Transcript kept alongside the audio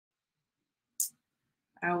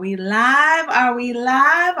Are we live? Are we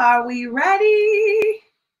live? Are we ready?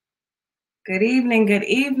 Good evening, good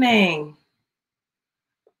evening.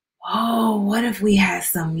 Oh, what if we had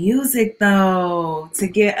some music though to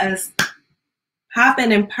get us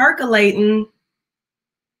popping and percolating?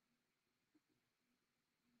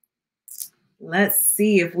 Let's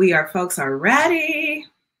see if folks are ready.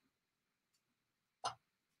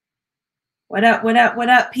 What up, what up, what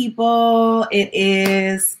up, people? It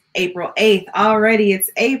is April 8th. Already it's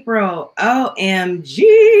April.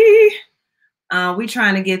 OMG. We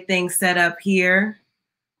trying to get things set up here.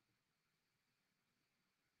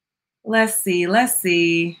 Let's see.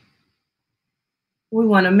 We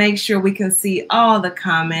want to make sure we can see all the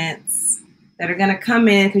comments that are going to come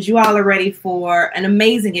in because you all are ready for an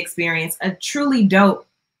amazing experience, a truly dope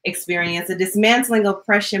experience, a dismantling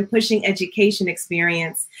oppression, pushing education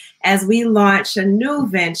experience as we launch a new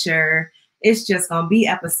venture. It's just going to be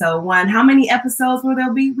episode 1. How many episodes will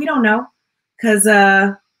there be? We don't know because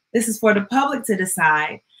this is for the public to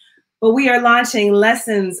decide. But we are launching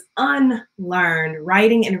Lessons Unlearned,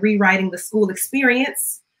 Writing and Rewriting the School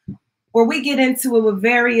Experience, where we get into it with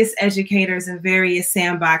various educators and various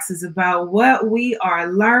sandboxes about what we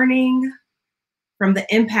are learning from the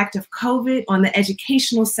impact of COVID on the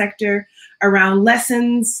educational sector around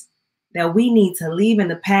lessons that we need to leave in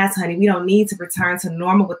the past, honey. We don't need to return to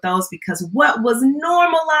normal with those because what was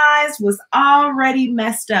normalized was already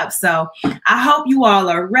messed up. So I hope you all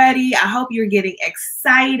are ready. I hope you're getting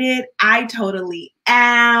excited. I totally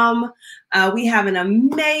am. We have an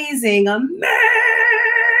amazing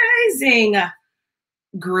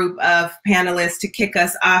group of panelists to kick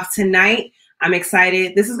us off tonight. I'm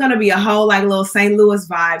excited. This is going to be a whole little St. Louis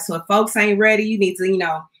vibe. So if folks ain't ready, you need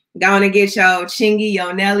to, go on and get your chingy,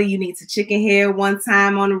 your Nelly. You need to chicken head one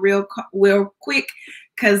time on the real quick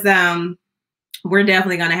because we're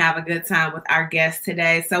definitely going to have a good time with our guests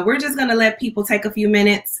today. So we're just going to let people take a few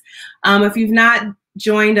minutes. If you've not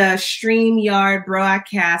joined a StreamYard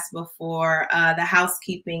broadcast before, the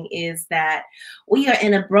housekeeping is that we are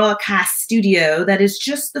in a broadcast studio that is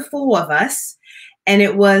just the 4 of us. And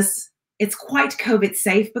it's quite COVID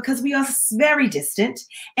safe because we are very distant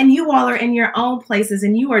and you all are in your own places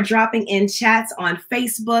and you are dropping in chats on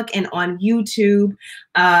Facebook and on YouTube.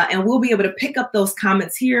 And we'll be able to pick up those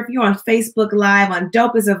comments here. If you're on Facebook Live on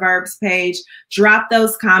DOPEisaverb's page, drop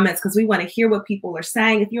those comments because we want to hear what people are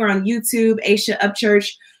saying. If you're on YouTube, Aysha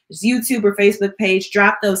Upchurch, YouTube or Facebook page,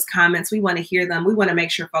 drop those comments. We want to hear them. We want to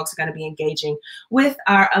make sure folks are going to be engaging with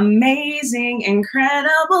our amazing,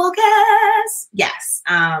 incredible guests. Yes.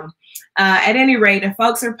 At any rate, if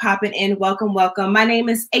folks are popping in, welcome, welcome. My name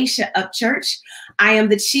is Aysha Upchurch. I am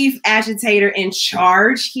the chief agitator in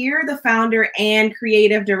charge here, the founder and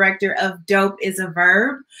creative director of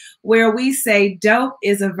DOPEisaverb, where we say dope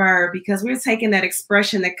is a verb because we're taking that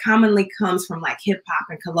expression that commonly comes from hip hop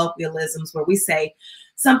and colloquialisms where we say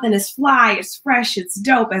something is fly, it's fresh, it's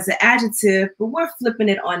dope as an adjective, but we're flipping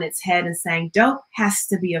it on its head and saying dope has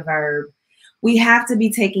to be a verb. We have to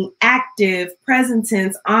be taking active, present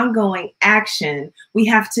tense, ongoing action. We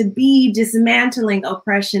have to be dismantling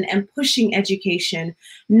oppression and pushing education,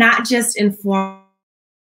 not just in formal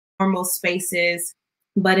spaces,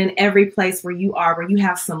 but in every place where you are, where you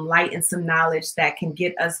have some light and some knowledge that can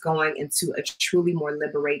get us going into a truly more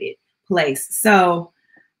liberated place. So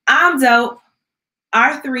I'm dope.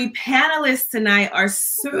 Our 3 panelists tonight are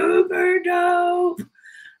super dope.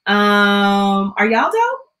 Are y'all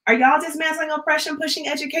dope? Are y'all dismantling oppression, pushing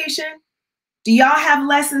education? Do y'all have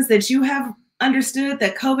lessons that you have understood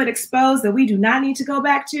that COVID exposed that we do not need to go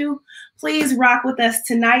back to? Please rock with us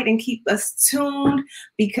tonight and keep us tuned.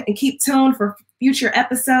 Keep tuned for future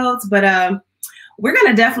episodes. But we're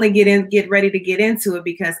gonna definitely get ready to get into it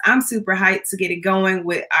because I'm super hyped to get it going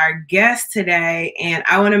with our guest today, and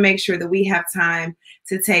I want to make sure that we have time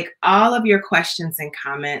to take all of your questions and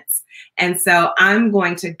comments. And so I'm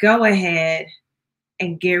going to go ahead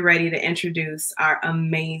and get ready to introduce our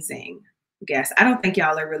amazing guest. I don't think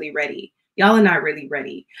y'all are really ready. Y'all are not really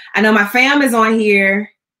ready. I know my fam is on here.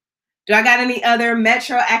 Do I got any other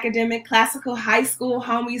Metro Academic Classical High School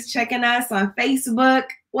homies checking us on Facebook?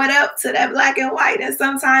 What up to that black and white and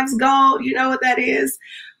sometimes gold? You know what that is?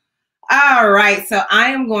 All right, so I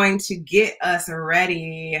am going to get us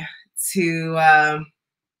ready to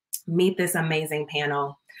meet this amazing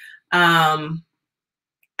panel.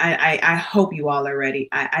 I hope you all are ready.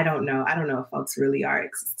 I don't know. I don't know if folks really are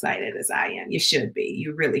excited as I am. You should be.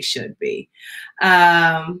 You really should be.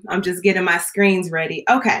 I'm just getting my screens ready.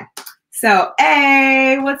 Okay. So,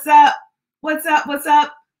 hey, what's up? What's up? What's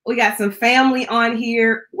up? We got some family on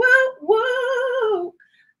here. Woo, woo.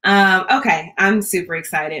 Okay, I'm super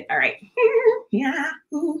excited. All right. Yeah.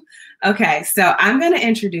 Ooh. Okay, so I'm going to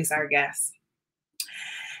introduce our guest.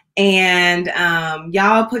 And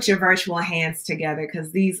y'all put your virtual hands together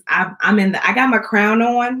because I got my crown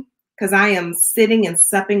on because I am sitting and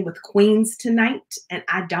supping with queens tonight. And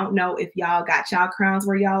I don't know if y'all got y'all crowns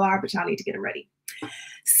where y'all are, but y'all need to get them ready.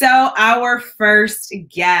 So our first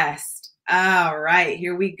guest. All right,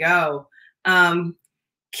 here we go.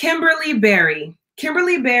 Kimberly Berry.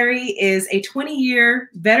 Kimberly Berry is a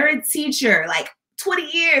 20-year veteran teacher, like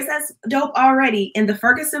 20 years, that's dope already, in the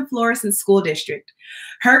Ferguson-Florissant School District.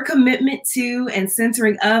 Her commitment to and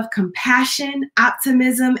centering of compassion,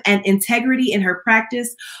 optimism, and integrity in her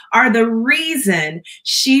practice are the reason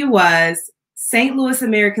she was St. Louis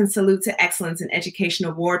American Salute to Excellence in Education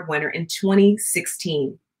Award winner in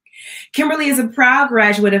 2016. Kimberly is a proud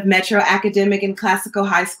graduate of Metro Academic and Classical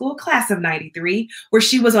High School, class of 93, where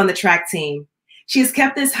she was on the track team. She has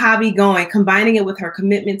kept this hobby going, combining it with her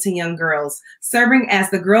commitment to young girls, serving as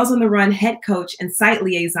the Girls on the Run head coach and site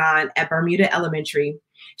liaison at Bermuda Elementary.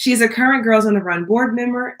 She is a current Girls on the Run board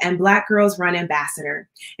member and Black Girls Run ambassador.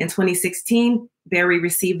 In 2016, Berry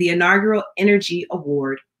received the inaugural Energy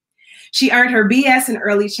Award. She earned her BS in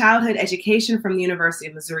Early Childhood Education from the University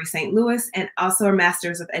of Missouri St. Louis and also a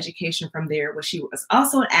Master's of Education from there, where she was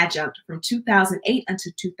also an adjunct from 2008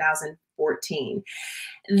 until 2014.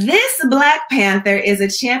 This Black Panther is a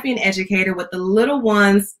champion educator with the little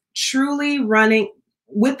ones, and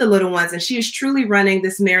she is truly running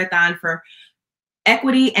this marathon for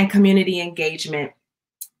equity and community engagement.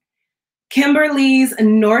 Kimberly's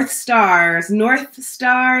North Stars,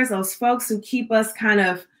 those folks who keep us kind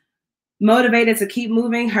of motivated to keep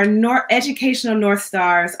moving. Her educational North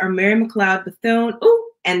Stars are Mary McLeod Bethune.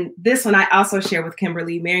 Ooh, and this one I also share with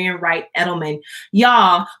Kimberly, Marion Wright Edelman.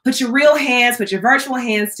 Y'all, put your real hands, put your virtual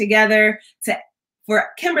hands together for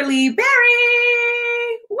Kimberly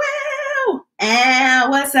Berry. Woo!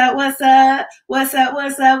 And what's up?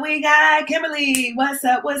 We got Kimberly. What's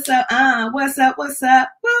up? What's up? Woo!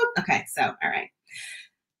 Okay, so all right.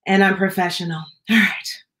 And I'm professional. All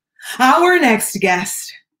right. Our next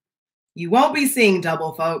guest. You won't be seeing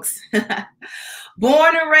double, folks.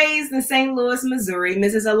 Born and raised in St. Louis, Missouri,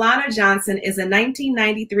 Mrs. Alana Johnson is a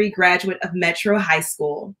 1993 graduate of Metro High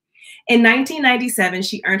School. In 1997,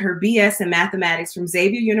 she earned her BS in mathematics from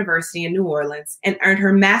Xavier University in New Orleans and earned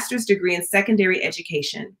her master's degree in secondary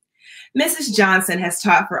education. Mrs. Johnson has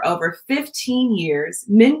taught for over 15 years,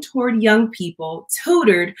 mentored young people,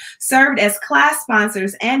 tutored, served as class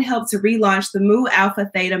sponsors, and helped to relaunch the Mu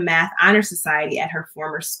Alpha Theta Math Honor Society at her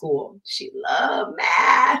former school. She loved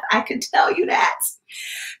math. I could tell you that.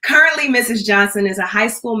 Currently, Mrs. Johnson is a high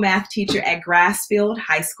school math teacher at Grassfield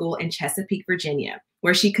High School in Chesapeake, Virginia,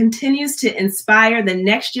 where she continues to inspire the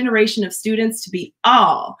next generation of students to be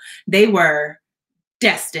all they were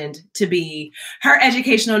destined to be. Her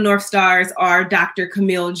educational North Stars are Dr.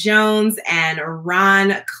 Camille Jones and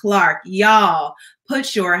Ron Clark. Y'all,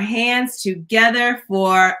 put your hands together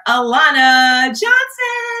for Alana Johnson.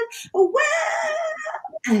 Well,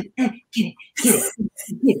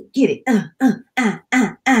 get it.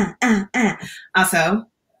 Also,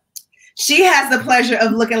 she has the pleasure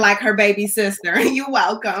of looking like her baby sister. You're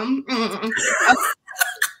welcome.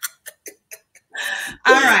 All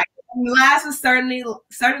right. And last but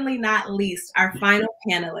certainly not least, our final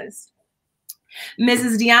panelist.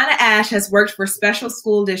 Mrs. Deonnah Ash has worked for special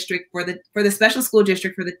school district for the special school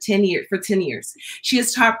district for 10 years. She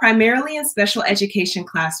has taught primarily in special education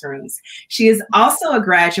classrooms. She is also a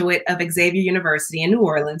graduate of Xavier University in New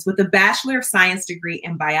Orleans with a Bachelor of Science degree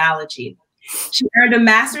in biology. She earned a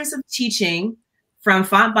Master's of Teaching from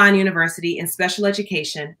Fontbonne University in Special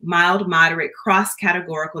Education, Mild, Moderate,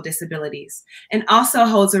 Cross-Categorical Disabilities, and also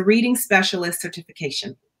holds a Reading Specialist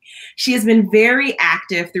certification. She has been very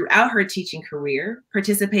active throughout her teaching career,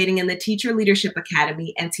 participating in the Teacher Leadership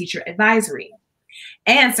Academy and Teacher Advisory,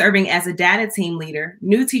 and serving as a data team leader,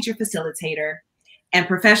 new teacher facilitator, and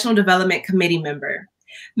professional development committee member.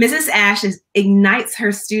 Mrs. Ash ignites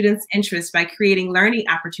her students' interest by creating learning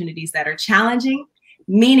opportunities that are challenging,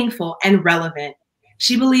 meaningful, and relevant.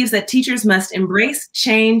 She believes that teachers must embrace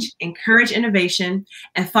change, encourage innovation,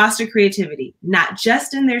 and foster creativity, not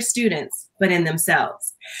just in their students, but in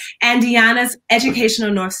themselves. And Deonnah's educational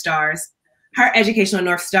North Stars, her educational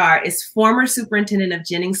North Star is former superintendent of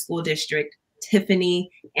Jennings School District, Tiffany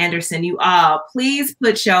Anderson. You all, please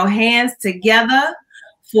put your hands together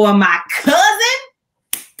for my cousin.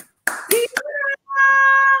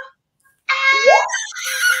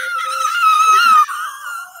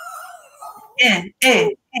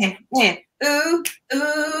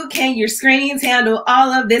 Ooh, can Can your screens handle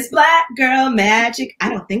all of this black girl magic? I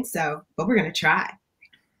don't think so, but we're going to try.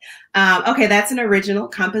 Okay, that's an original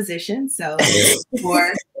composition. So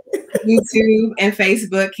for YouTube and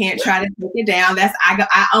Facebook can't try to take it down.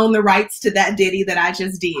 I own the rights to that ditty that I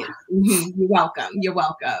just did. You're welcome. You're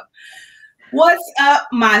welcome. What's up,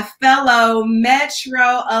 my fellow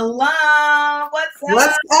Metro alum? What's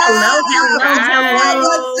up? Hello.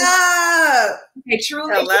 What's up? Okay,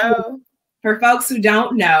 truly. Hello. For folks who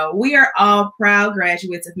don't know, we are all proud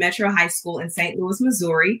graduates of Metro High School in St. Louis,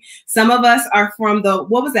 Missouri. Some of us are from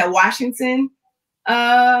Washington?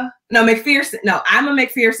 No, McPherson. No, I'm a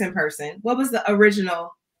McPherson person. What was the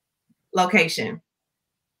original location?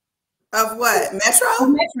 Of what? Metro? Of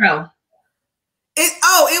Metro.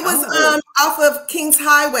 It was off of Kings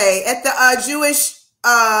Highway at the Jewish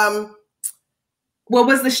what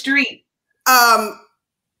was the street?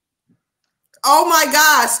 Oh my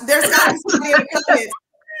gosh, there's got to be somebody in the comments.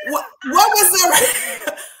 What was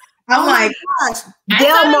the Oh my gosh.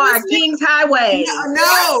 Delmar, Kings Highway.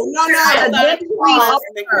 No.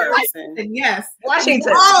 Yes.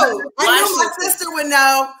 Washington. Oh, I knew my sister would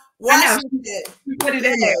know. Washington. You put it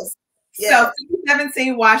in there. Yes. So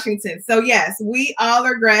 2017 Washington. So yes, we all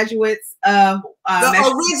are graduates of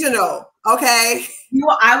the original. Okay.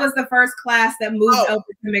 I was the first class that moved over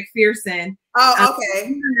to McPherson. Oh, okay.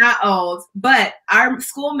 We're not old, but our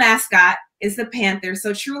school mascot is the Panther.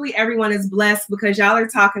 So truly everyone is blessed because y'all are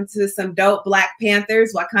talking to some dope Black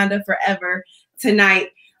Panthers, Wakanda Forever tonight,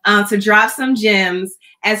 to drop some gems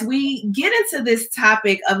as we get into this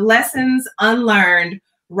topic of lessons unlearned,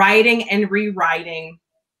 writing and rewriting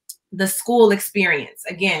the school experience.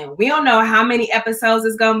 Again, we don't know how many episodes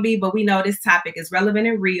it's going to be, but we know this topic is relevant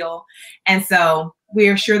and real. And so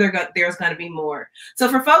we're sure there's going to be more. So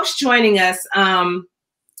for folks joining us,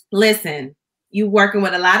 listen, you working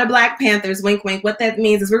with a lot of Black Panthers, wink, wink. What that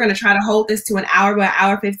means is we're going to try to hold this to an hour, by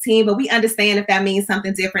hour 15, but we understand if that means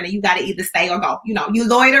something different and you got to either stay or go. You know, you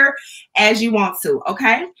loiter as you want to,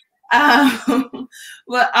 okay?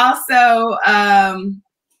 But also,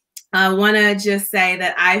 I want to just say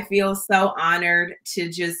that I feel so honored to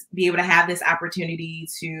just be able to have this opportunity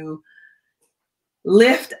to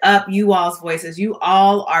lift up you all's voices. You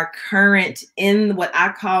all are current in what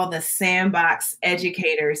I call the sandbox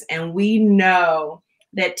educators. And we know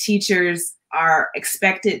that teachers are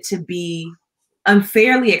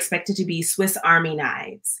unfairly expected to be Swiss Army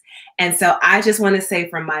knives. And so I just want to say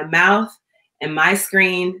from my mouth and my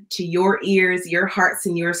screen to your ears, your hearts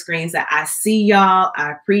and your screens that I see y'all.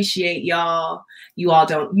 I appreciate y'all.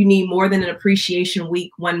 You need more than an appreciation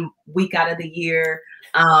week, 1 week out of the year.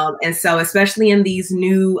 And so especially in these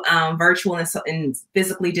new virtual and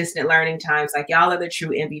physically distant learning times, like y'all are the true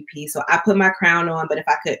MVP. So I put my crown on, but if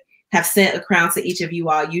I could have sent a crown to each of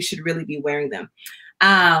you all, you should really be wearing them.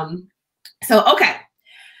 Okay.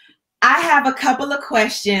 I have a couple of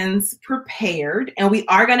questions prepared, and we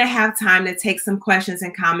are going to have time to take some questions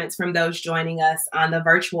and comments from those joining us on the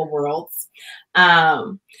virtual worlds.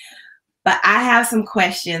 But I have some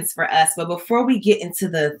questions for us. But before we get into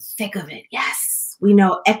the thick of it, yes, we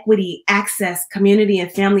know equity, access, community,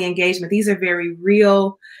 and family engagement. These are very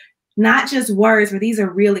real, not just words, but these are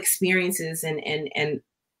real experiences and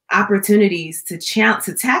opportunities to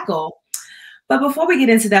tackle. But before we get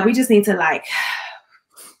into that, we just need to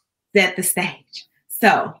set the stage.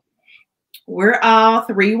 So we're all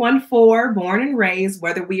 314 born and raised,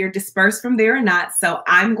 whether we are dispersed from there or not. So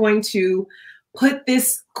I'm going to put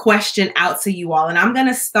this question out to you all, and I'm going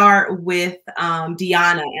to start with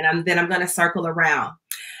Deonnah, and then I'm going to circle around.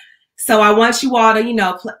 So I want you all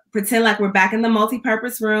to, pretend like we're back in the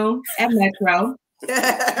multi-purpose room at Metro,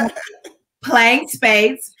 playing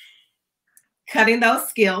spades, cutting those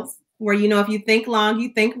skills where, if you think long, you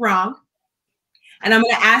think wrong. And I'm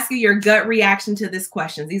going to ask you your gut reaction to this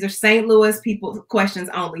question. These are St. Louis people questions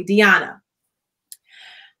only. Deonnah,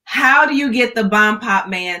 how do you get the bomb pop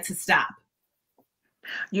man to stop?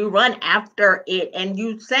 You run after it and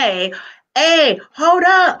you say, hey, hold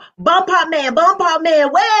up, bomb pop man,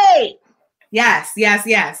 wait. Yes.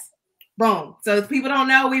 Boom. So if people don't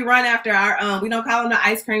know, we run after our, we don't call them the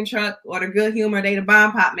ice cream truck or the good humor, they the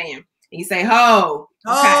bomb pop man. And you say, ho.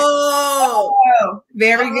 Okay. Oh,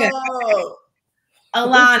 very good. Okay.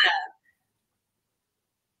 Alana,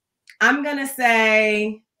 I'm going to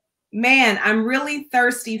say, man, I'm really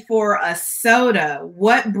thirsty for a soda.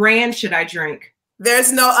 What brand should I drink?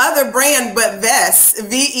 There's no other brand but Vess.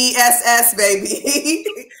 VESS, baby.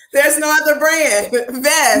 There's no other brand.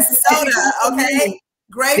 Vess, soda, okay?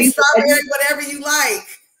 Grape, strawberry, whatever you like.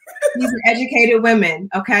 These are educated women,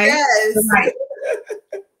 okay? Yes. Right.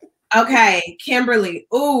 Okay, Kimberly.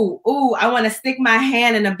 Ooh, I want to stick my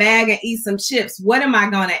hand in a bag and eat some chips. What am I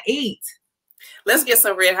gonna eat? Let's get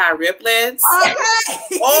some red hot riblets.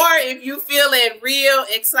 Okay. Or if you feeling real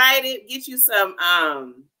excited, get you some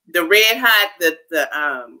the red hot the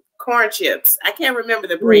corn chips. I can't remember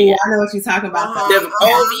the brand. Ooh, I know what you're talking about. The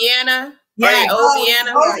Old Vienna. Yeah, Old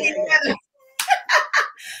Vienna. Okay.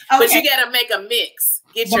 But you gotta make a mix.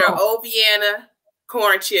 Get your Old Vienna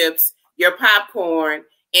corn chips, your popcorn,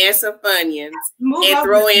 and some Funyuns, and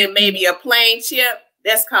throw in maybe a plain chip.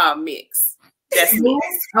 That's called mix. That's mix.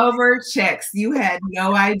 Over checks. You had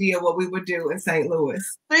no idea what we would do in St. Louis.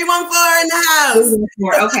 314 in the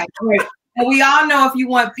house. Okay, great. And we all know if you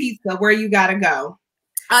want pizza, where you gotta go.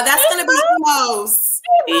 That's gonna be Emos.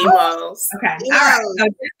 Okay. All right. So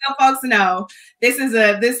just so folks know,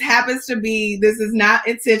 this happens to be, this is not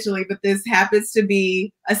intentionally, but this happens to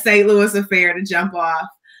be a St. Louis affair to jump off.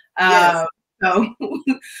 Yes. So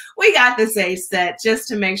we got the stage set just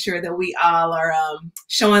to make sure that we all are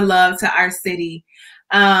showing love to our city.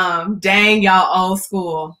 Dang, y'all old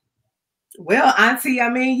school. Well, Auntie, I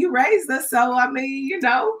mean, you raised us, so I mean, you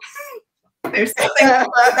know, there's something.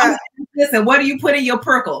 Listen, what do you put in your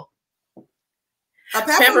prickle? A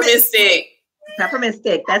peppermint stick. Peppermint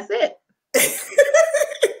stick. That's it.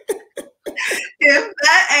 If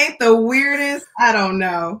that ain't the weirdest, I don't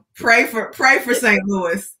know. Pray for St.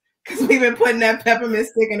 Louis, because we've been putting that peppermint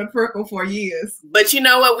stick in a prickle for years. But you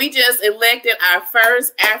know what? We just elected our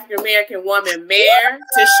first African American woman mayor,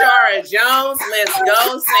 Tashara Jones. Let's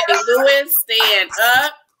go, St. Louis. Stand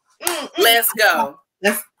up. Let's go.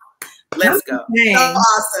 Let's go. So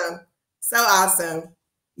awesome. So awesome.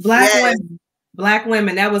 Black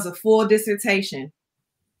women. That was a full dissertation.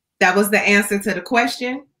 That was the answer to the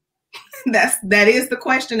question. That is the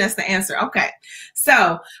question. That's the answer. Okay.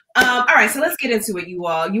 So, all right. So let's get into it, you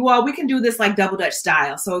all. We can do this like double Dutch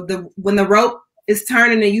style. So when the rope is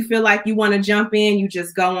turning and you feel like you want to jump in, you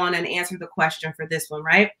just go on and answer the question for this one,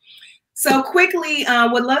 right? So quickly,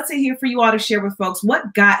 would love to hear for you all to share with folks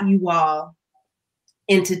what got you all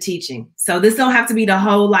into teaching. So this don't have to be the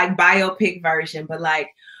whole like biopic version, but like,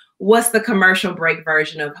 what's the commercial break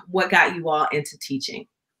version of what got you all into teaching?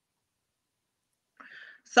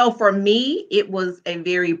 So for me, it was a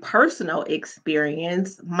very personal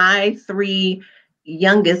experience. My 3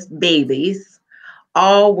 youngest babies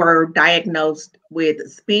all were diagnosed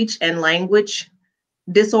with speech and language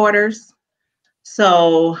disorders.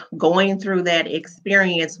 So going through that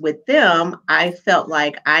experience with them, I felt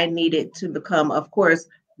like I needed to become, of course,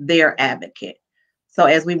 their advocate. So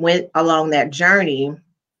as we went along that journey,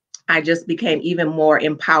 I just became even more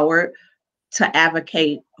empowered to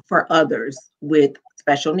advocate for others with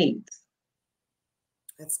special needs.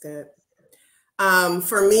 That's good.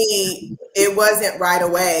 For me, it wasn't right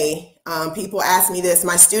away. People ask me this,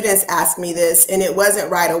 my students ask me this, and it wasn't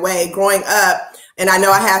right away. Growing up, and I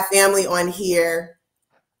know I have family on here,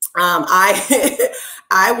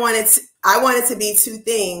 I wanted to be 2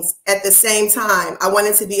 things at the same time. I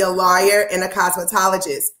wanted to be a lawyer and a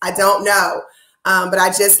cosmetologist. I don't know, but I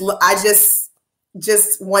just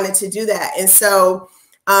wanted to do that. And so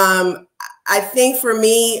I think for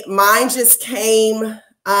me, mine just came,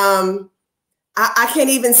 I can't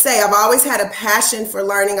even say, I've always had a passion for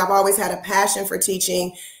learning. I've always had a passion for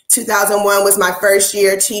teaching. 2001 was my first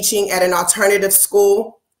year teaching at an alternative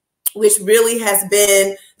school, which really has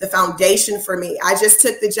been the foundation for me. I just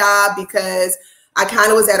took the job because I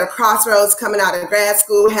kind of was at a crossroads coming out of grad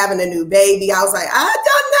school, having a new baby. I was like, I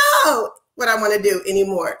don't know what I want to do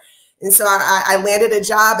anymore. And so I landed a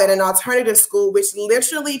job at an alternative school, which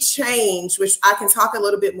literally changed, which I can talk a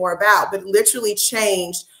little bit more about, but literally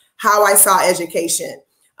changed how I saw education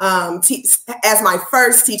as my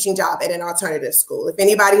first teaching job at an alternative school. If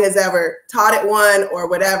anybody has ever taught at one or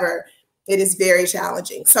whatever, it is very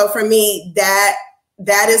challenging. So for me, that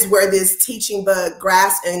is where this teaching bug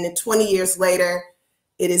grasped, and 20 years later,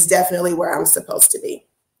 it is definitely where I'm supposed to be.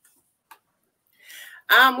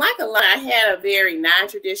 Like Alana, I had a very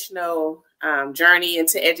non-traditional journey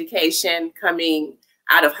into education coming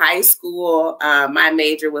out of high school. My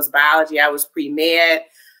major was biology. I was pre-med,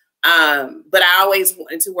 but I always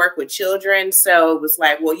wanted to work with children. So it was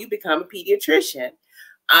like, well, you become a pediatrician.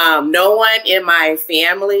 No one in my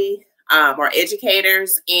family are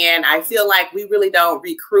educators, and I feel like we really don't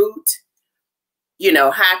recruit,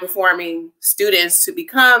 high-performing students to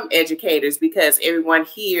become educators because everyone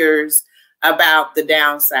hears about the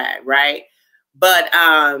downside, right? But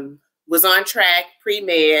was on track,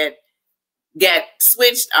 pre-med, got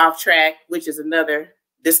switched off track, which is another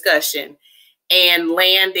discussion, and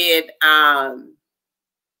landed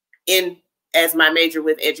in as my major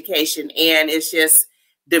with education. And it's just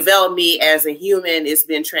developed me as a human. It's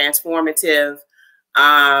been transformative.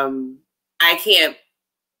 I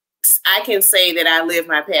can say that I live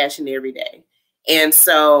my passion every day. And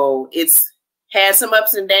so it's had some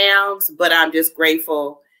ups and downs, but I'm just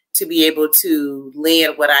grateful to be able to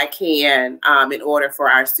lend what I can in order for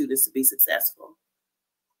our students to be successful.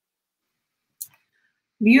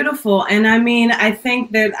 Beautiful. And I mean, I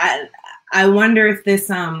think that I wonder if this,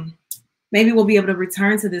 maybe we'll be able to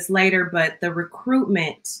return to this later, but the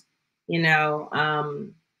recruitment, you know,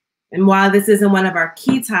 and while this isn't one of our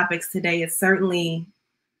key topics today, it's certainly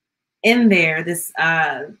in there, this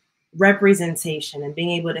representation and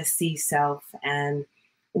being able to see self. And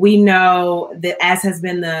we know that, as has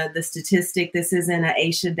been the statistic, this isn't an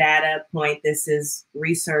Aysha data point, this is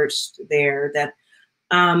researched there, that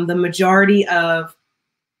the majority of,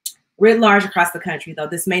 writ large across the country, though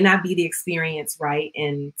this may not be the experience, right,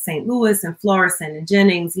 in St. Louis and Florissant and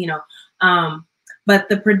Jennings, you know, but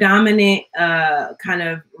the predominant kind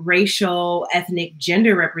of racial, ethnic,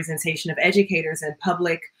 gender representation of educators in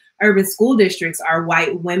public urban school districts are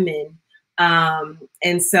white women.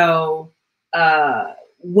 And so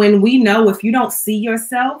when we know, if you don't see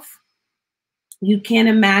yourself, you can't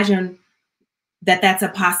imagine that that's a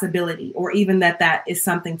possibility, or even that that is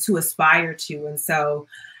something to aspire to. And so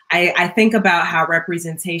I think about how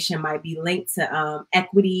representation might be linked to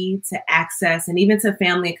equity, to access, and even to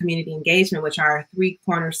family and community engagement, which are 3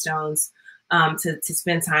 cornerstones to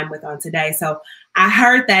spend time with on today. So I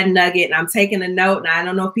heard that nugget and I'm taking a note, and I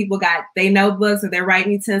don't know if people got their notebooks or their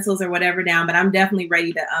writing utensils or whatever down, but I'm definitely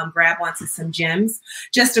ready to grab onto some gems.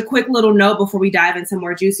 Just a quick little note before we dive into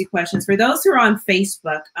more juicy questions. For those who are on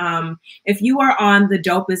Facebook, if you are on the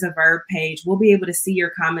Dope is a Verb page, we'll be able to see your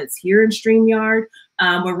comments here in StreamYard.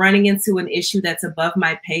 We're running into an issue that's above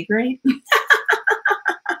my pay grade, because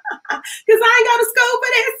I ain't got a scope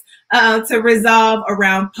for this, to resolve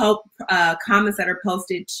around comments that are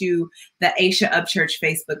posted to the Aysha Upchurch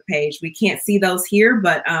Facebook page. We can't see those here,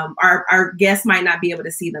 but our guests might not be able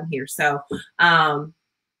to see them here. So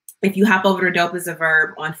if you hop over to Dope is a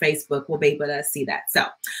Verb on Facebook, we'll be able to see that. So,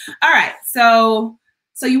 all right. So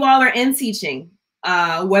you all are in teaching,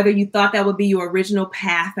 whether you thought that would be your original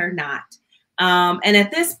path or not. And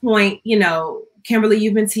at this point, you know, Kimberly,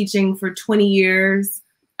 you've been teaching for 20 years.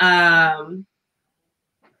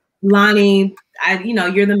 Lonnie, you know,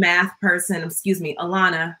 you're the math person. Excuse me,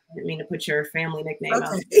 Alana. I didn't mean to put your family nickname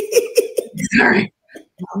out. Sorry.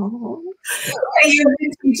 Oh. You've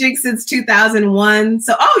been teaching since 2001.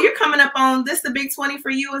 So, you're coming up on this. The big 20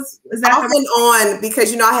 for you is that off and on,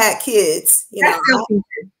 because you know I had kids. You know,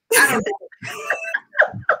 I don't know.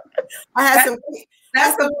 I had some.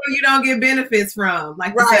 That's the one you don't get benefits from.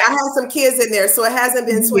 Like, right. I had some kids in there, so it hasn't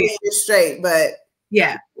been 20 years straight, but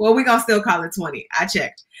yeah. Well, we're gonna still call it 20. I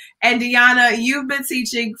checked. And Deonnah, you've been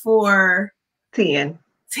teaching for 10.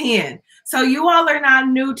 So you all are not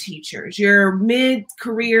new teachers. You're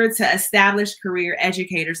mid-career to established career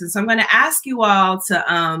educators. And so I'm going to ask you all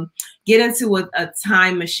to get into a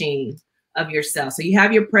time machine of yourself. So you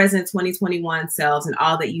have your present 2021 selves and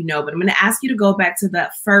all that you know, but I'm going to ask you to go back to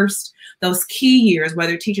that first, those key years,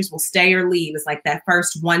 whether teachers will stay or leave. It's like that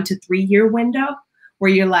first 1 to 3 year window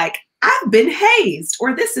where you're like, I've been hazed,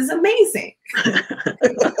 or this is amazing.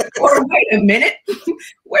 Or wait a minute,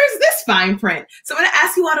 where's this fine print? So I'm going to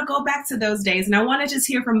ask you all to go back to those days. And I want to just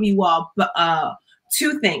hear from you all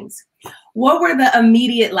 2 things. What were the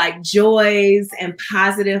immediate like joys and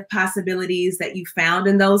positive possibilities that you found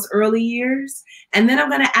in those early years? And then I'm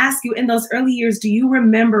going to ask you, in those early years, do you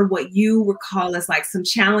remember what you recall as like some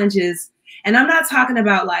challenges? And I'm not talking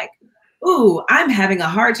about like, ooh, I'm having a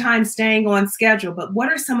hard time staying on schedule, but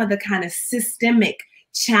what are some of the kind of systemic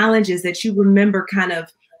challenges that you remember kind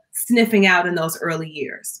of sniffing out in those early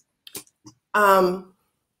years?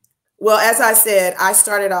 Well, as I said, I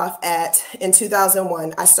started off in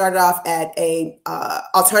 2001, I started off at a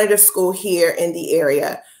alternative school here in the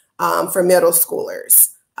area for middle schoolers.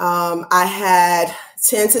 I had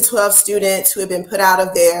 10 to 12 students who had been put out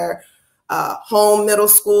of their home middle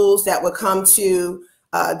schools that would come to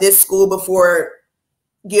this school before,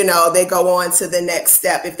 you know, they go on to the next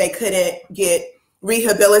step if they couldn't get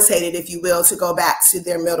rehabilitated, if you will, to go back to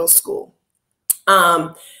their middle school.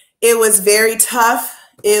 It was very tough.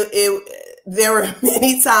 There were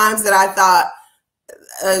many times that I thought,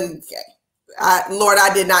 okay, Lord,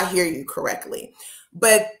 I did not hear you correctly.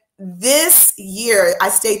 But this year, I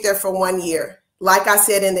stayed there for 1 year, like I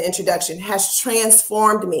said in the introduction, has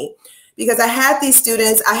transformed me. Because I had these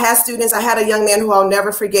students, I had a young man who I'll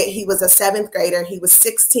never forget. He was a 7th grader. He was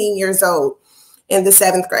 16 years old in the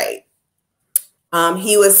 7th grade.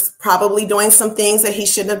 He was probably doing some things that he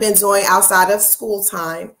shouldn't have been doing outside of school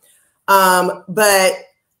time. But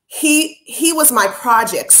he was my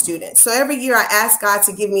project student. So every year I asked God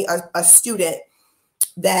to give me a student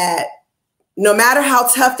that no matter how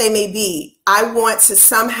tough they may be, I want to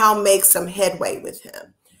somehow make some headway with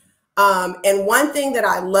him. And one thing that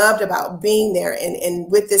I loved about being there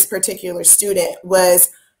and with this particular student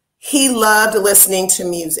was he loved listening to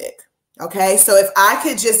music. Okay, so if I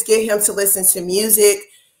could just get him to listen to music,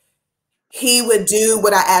 he would do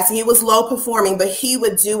what I asked. He was low performing, but he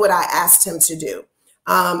would do what I asked him to do.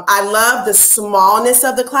 I love the smallness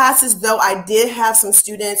of the classes, though I did have some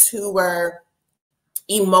students who were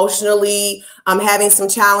emotionally having some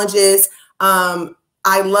challenges.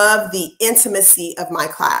 I love the intimacy of my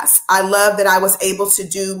class. I love that I was able to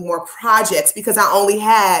do more projects because I only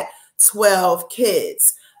had 12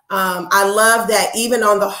 kids. I love that even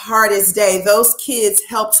on the hardest day, those kids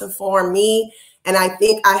helped to form me. And I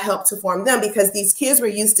think I helped to form them because these kids were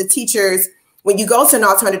used to teachers. When you go to an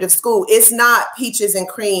alternative school, it's not peaches and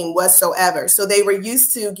cream whatsoever. So they were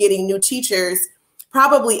used to getting new teachers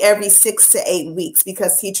probably every 6 to 8 weeks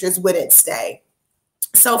because teachers wouldn't stay.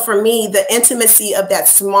 So for me, the intimacy of that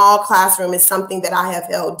small classroom is something that I have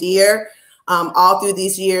held dear all through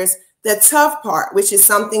these years. The tough part, which is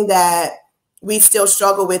something that we still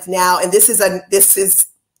struggle with now, and this is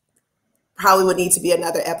probably would need to be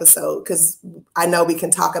another episode because I know we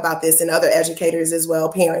can talk about this and other educators as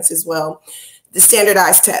well, parents as well, the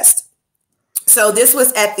standardized test. So this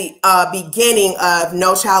was at the beginning of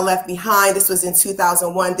No Child Left Behind. This was in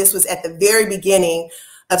 2001. This was at the very beginning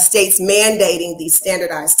of states mandating these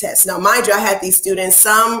standardized tests. Now, mind you, I had these students,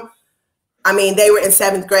 some, I mean, they were in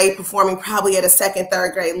 7th grade performing probably at a 2nd,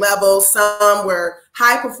 3rd grade level. Some were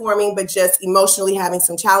high performing, but just emotionally having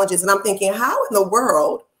some challenges. And I'm thinking, how in the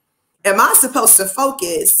world am I supposed to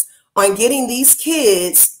focus on getting these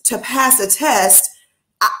kids to pass a test?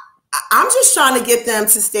 I'm just trying to get them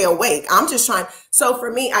to stay awake. I'm just trying. So for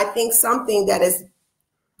me, I think something that has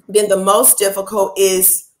been the most difficult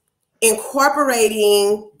is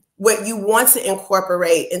incorporating what you want to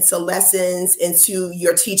incorporate into lessons, into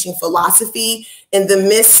your teaching philosophy in the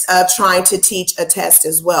midst of trying to teach a test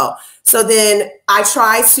as well. So then I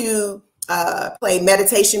try to play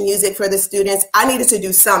meditation music for the students. I needed to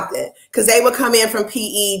do something because they would come in from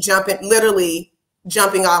PE literally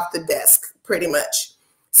jumping off the desk pretty much.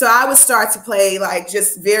 So I would start to play like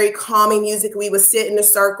just very calming music. We would sit in a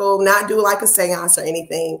circle, not do like a seance or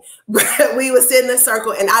anything, but we would sit in a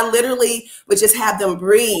circle and I literally would just have them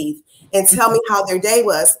breathe and tell me how their day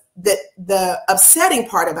was. The upsetting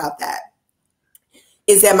part about that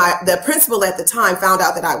is that the principal at the time found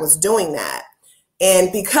out that I was doing that.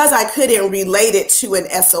 And because I couldn't relate it to an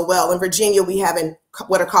SOL, in Virginia, we have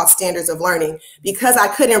what are called standards of learning, because I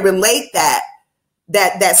couldn't relate that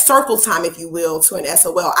circle time, if you will, to an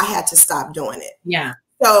SOL, I had to stop doing it. Yeah.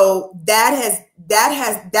 So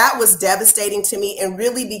that was devastating to me and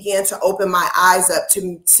really began to open my eyes up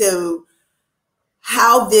to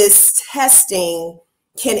how this testing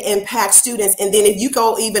can impact students. And then if you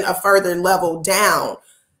go even a further level down,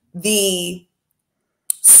 the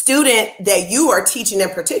student that you are teaching in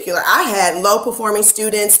particular, I had low performing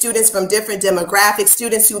students from different demographics,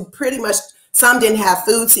 students who pretty much, some didn't have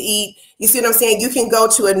food to eat. You see what I'm saying? You can go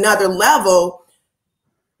to another level.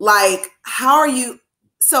 Like, how are you?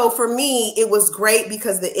 So for me, it was great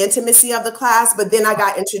because the intimacy of the class, but then I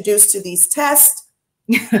got introduced to these tests.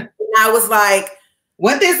 And I was like,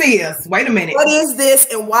 what this is? Wait a minute. What is this?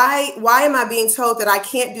 And why am I being told that I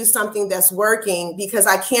can't do something that's working because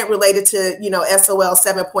I can't relate it to, SOL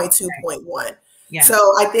 7.2.1. Yeah. So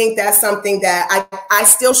I think that's something that I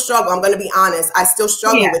still struggle. I'm going to be honest. I still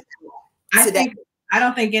struggle with that. I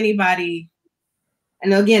don't think anybody,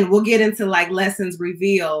 and again, we'll get into like lessons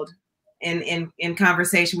revealed in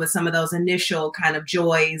conversation with some of those initial kind of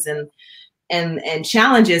joys and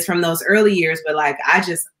challenges from those early years. But like,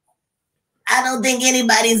 I don't think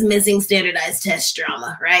anybody's missing standardized test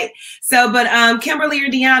drama, right? So, but Kimberly or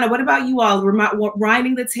Deonnah, what about you all?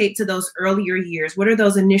 Winding the tape to those earlier years. What are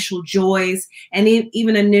those initial joys and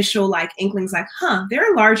even initial like inklings like, there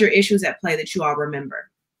are larger issues at play that you all remember?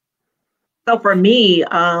 So for me,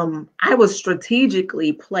 I was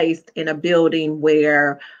strategically placed in a building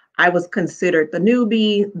where I was considered the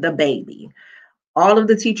newbie, the baby. All of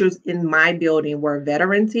the teachers in my building were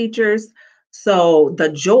veteran teachers. So the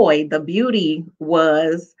joy, the beauty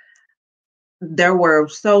was there were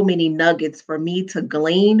so many nuggets for me to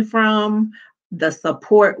glean from. The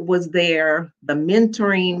support was there. The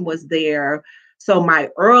mentoring was there. So my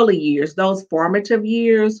early years, those formative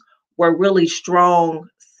years, were really strong,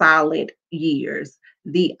 solid years.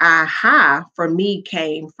 the aha for me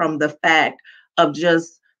came from the fact of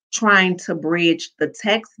just trying to bridge the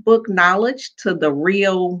textbook knowledge to the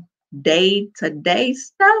real day-to-day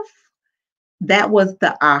stuff. That was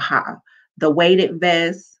the aha. The weighted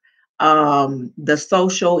vest, the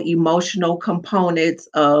social emotional components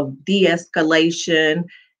of de-escalation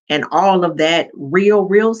and all of that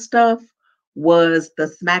real stuff was the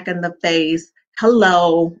smack in the face.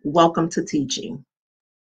 Hello, welcome to teaching.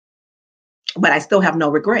 But I still have no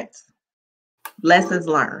regrets. Lessons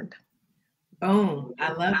learned. Boom.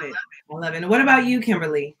 I love it. I love it. And what about you,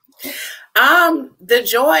 Kimberly? The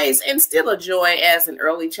joys, and still a joy as an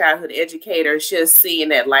early childhood educator, is just seeing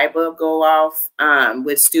that light bulb go off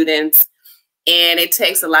with students. And it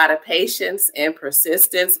takes a lot of patience and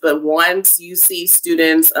persistence. But once you see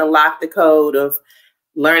students unlock the code of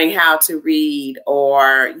learning how to read,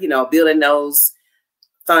 or, you know, building those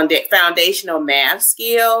foundational math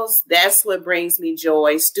skills, that's what brings me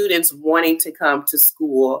joy. Students wanting to come to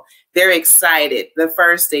school. They're excited. The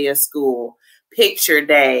first day of school, picture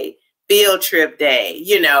day, field trip day,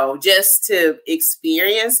 you know, just to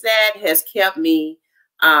experience that has kept me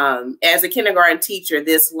as a kindergarten teacher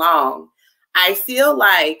this long. I feel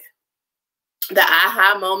like the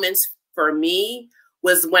aha moments for me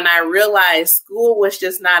was when I realized school was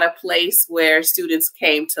just not a place where students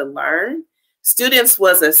came to learn. Students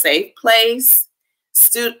was a safe place.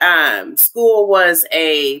 School was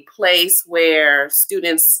a place where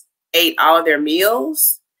students ate all of their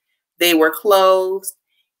meals. They were clothed,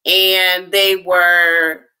 and they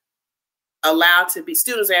were allowed to be,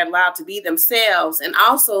 students are allowed to be themselves. And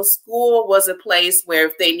also school was a place where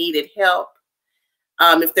if they needed help,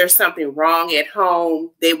 if there's something wrong at home,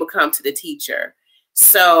 they would come to the teacher.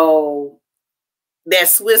 So that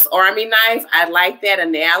Swiss Army knife, I like that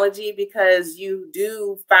analogy, because you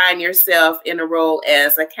do find yourself in a role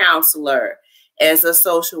as a counselor, as a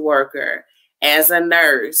social worker, as a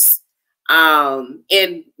nurse,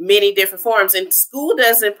 in many different forms. And school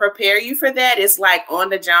doesn't prepare you for that. It's like on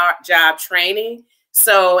the job training.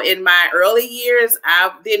 So in my early years,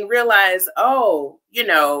 I didn't realize, oh, you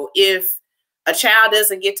know, if a child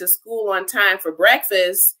doesn't get to school on time for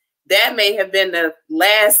breakfast, that may have been the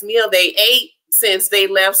last meal they ate since they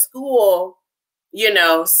left school, you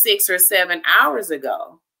know, 6 or 7 hours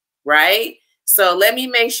ago, right? So let me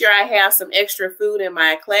make sure I have some extra food in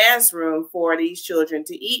my classroom for these children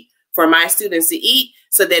to eat, for my students to eat,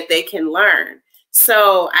 so that they can learn.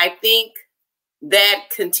 So I think that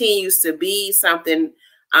continues to be something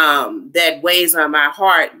that weighs on my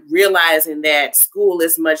heart, realizing that school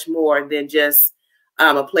is much more than just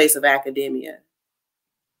a place of academia.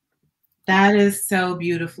 That is so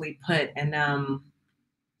beautifully put. And I'm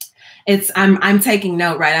taking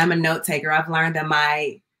note, right? I'm a note taker. I've learned that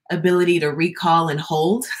my ability to recall and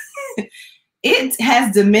hold, it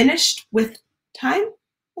has diminished with time.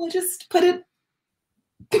 We'll just put it.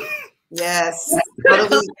 Yes.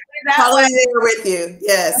 Totally there with you.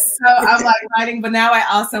 Yes. So I'm like writing, but now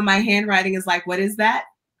my handwriting is like, what is that?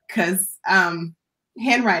 Because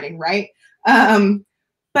handwriting, right? But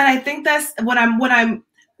I think that's what I'm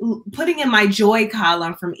putting in my joy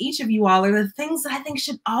column from each of you all are the things that I think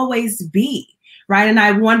should always be, right? And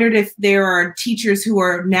I wondered if there are teachers who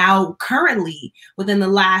are now currently within the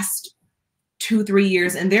last 2-3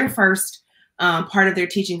 years in their first part of their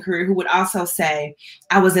teaching career who would also say,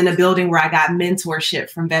 I was in a building where I got mentorship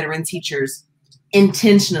from veteran teachers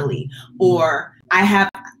intentionally, or I have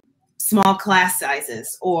small class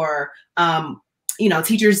sizes, or you know,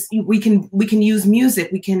 teachers, we can use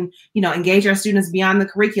music. We can, you know, engage our students beyond the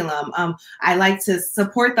curriculum. I like to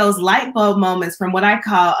support those light bulb moments from what I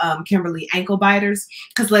call, Kimberly, ankle biters.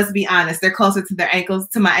 Because let's be honest, they're closer to their ankles,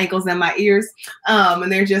 to my ankles than my ears.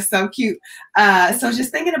 And they're just so cute. So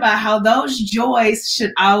just thinking about how those joys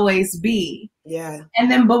should always be. Yeah.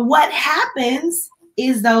 And then, but what happens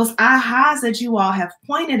is those ahas that you all have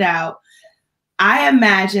pointed out. I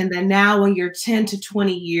imagine that now when your 10 to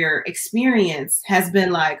 20 year experience has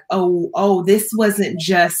been like, oh, this wasn't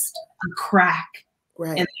just a crack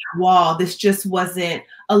in that wall. This just wasn't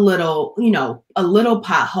a little, you know, a little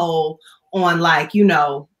pothole on, like, you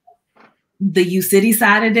know, the U City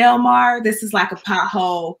side of Del Mar. This is like a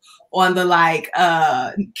pothole on the like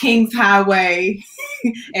Kings Highway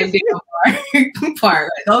and Del Mar part.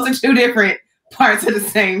 Those are two different parts of the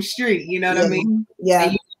same street. You know what I mean?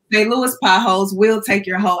 Yeah. St. Louis potholes will take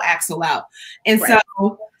your whole axle out. And so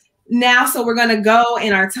now, so we're going to go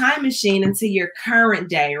in our time machine into your current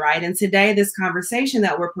day, right? And today, this conversation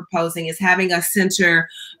that we're proposing is having a center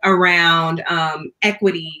around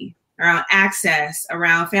equity, around access,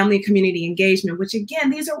 around family and community engagement, which again,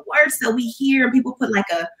 these are words that we hear and people put like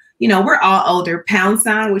a, you know, we're all older,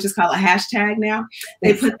 #, which is called a hashtag now.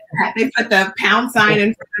 They put the # in front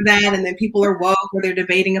of that, and then people are woke where they're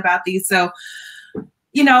debating about these. So,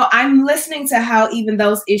 you know, I'm listening to how even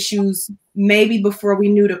those issues, maybe before we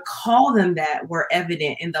knew to call them that, were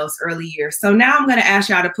evident in those early years. So now I'm going to ask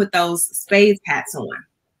y'all to put those spades hats on.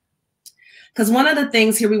 Because one of the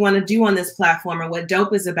things here we want to do on this platform, and what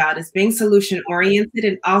DOPE is about, is being solution oriented,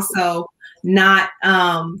 and also not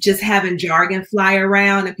just having jargon fly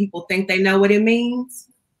around and people think they know what it means.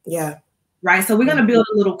 Yeah. Right. So we're going to build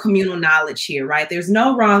a little communal knowledge here, right? There's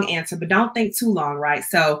no wrong answer, but don't think too long, right?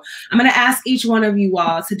 So I'm going to ask each one of you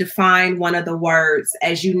all to define one of the words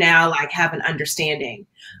as you now like have an understanding,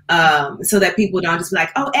 so that people don't just be like,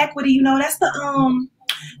 oh, equity, you know, that's the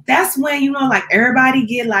that's when, you know, like everybody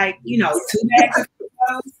get like, you know, 2 bags of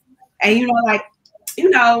potatoes, and you know, like, you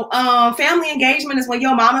know, family engagement is when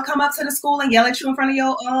your mama come up to the school and yell at you in front of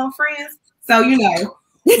your friends. So, you know,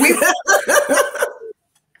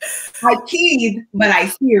 I kid, but I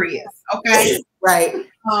serious. Okay. Right.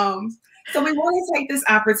 So we want to take this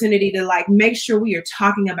opportunity to like make sure we are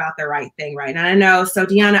talking about the right thing, right? And I know, so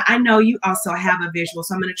Deonnah, I know you also have a visual,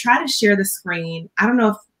 so I'm going to try to share the screen. I don't know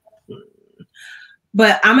if,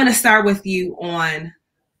 but I'm going to start with you on,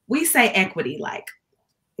 we say equity, like,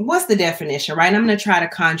 what's the definition, right? I'm going to try to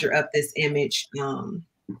conjure up this image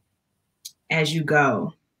as you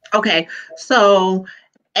go. Okay, so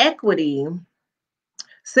equity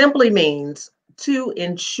simply means to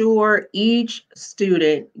ensure each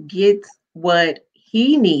student gets what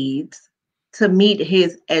he needs to meet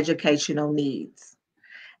his educational needs.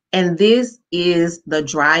 And this is the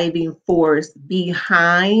driving force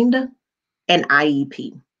behind an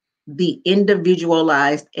IEP, the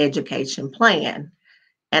Individualized Education Plan.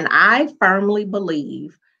 And I firmly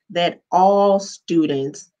believe that all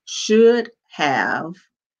students should have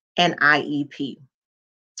an IEP,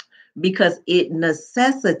 because it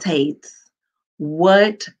necessitates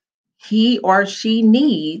what he or she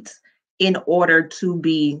needs in order to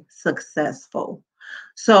be successful.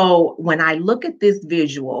 So when I look at this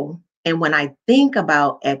visual and when I think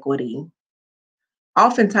about equity,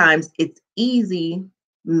 oftentimes it's easy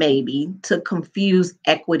maybe to confuse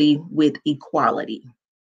equity with equality.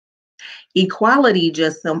 Equality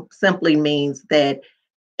just simply means that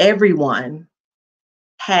everyone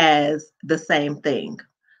has the same thing.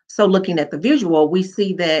 So looking at the visual, we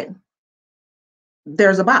see that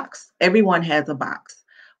there's a box. Everyone has a box.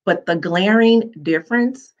 But the glaring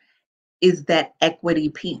difference is that equity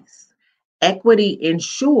piece. Equity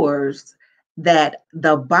ensures that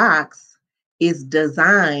the box is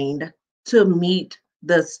designed to meet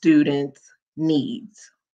the student's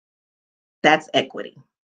needs. That's equity.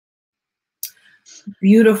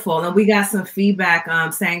 Beautiful. And we got some feedback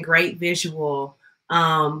saying great visual.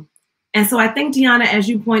 And so I think, Deonnah, as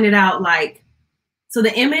you pointed out, like, so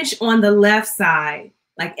the image on the left side,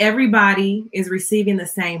 like everybody is receiving the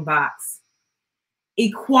same box.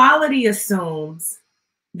 Equality assumes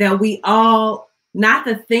that we all, not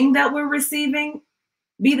the thing that we're receiving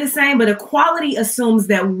be the same, but equality assumes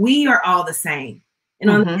that we are all the same. And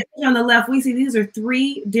on the image on the left, we see these are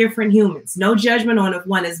 3 different humans. No judgment on if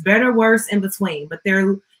one is better, worse, in between, but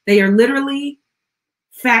they are literally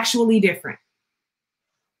factually different.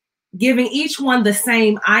 Giving each one the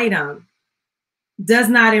same item does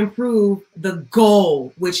not improve the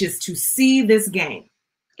goal, which is to see this game.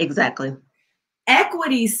 Exactly.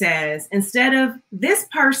 Equity says, instead of this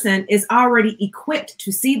person is already equipped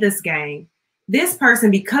to see this game, this person,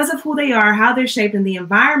 because of who they are, how they're shaped, and the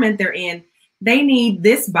environment they're in, they need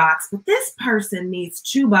this box, but this person needs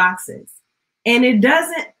 2 boxes. And it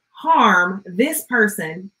doesn't harm this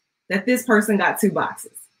person that this person got 2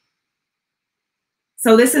 boxes.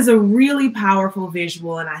 So this is a really powerful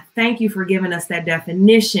visual, and I thank you for giving us that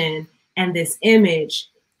definition and this image.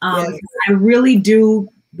 Yes. I really do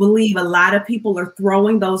believe a lot of people are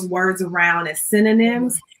throwing those words around as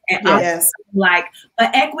synonyms. And yes. Like, but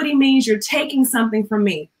equity means you're taking something from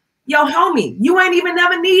me. Yo, homie, you ain't even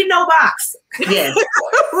never need no box. Yes.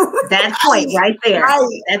 That point right there.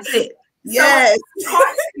 Right. That's it. Yes. So, of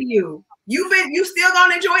course to you. You still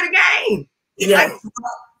gonna enjoy the game. Yes.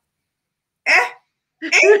 Like,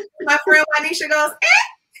 my friend Aysha goes,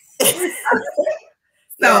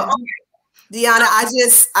 So, okay.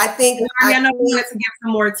 Deonnah, I think I know we want to get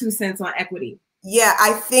some more 2 cents on equity. Yeah,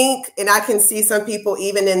 I think, and I can see some people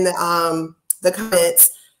even in the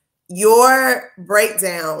comments, your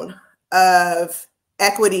breakdown of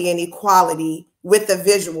equity and equality with the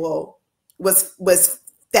visual was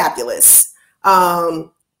fabulous. And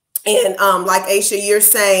like Aysha, you're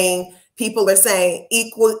saying, people are saying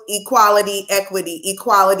equality, equity,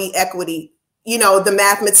 equality, equity. you know, the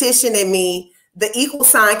mathematician in me, the equal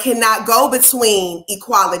sign cannot go between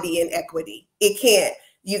equality and equity. It can't.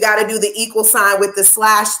 You got to do the equal sign with the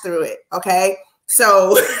slash through it. Okay.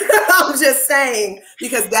 So I'm just saying,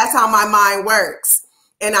 because that's how my mind works.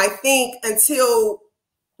 And I think until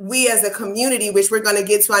we as a community, which we're going to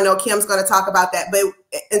get to, I know Kim's going to talk about that, but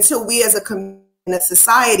until we as a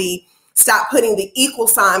society stop putting the equal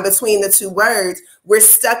sign between the two words, we're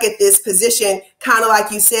stuck at this position, kind of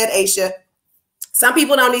like you said, Aysha. Some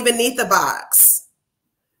people don't even need the box.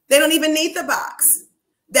 They don't even need the box.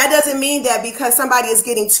 That doesn't mean that because somebody is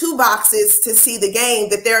getting 2 boxes to see the game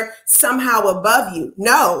that they're somehow above you.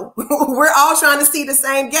 No, we're all trying to see the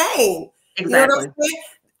same game. Exactly. You know what I'm saying?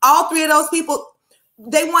 All 3 of those people,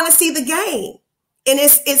 they want to see the game. And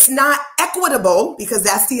it's not equitable, because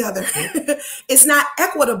that's the other. It's not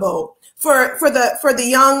equitable for the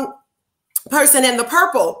young person in the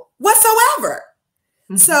purple whatsoever.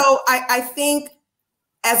 Mm-hmm. So I think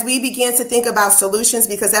as we begin to think about solutions,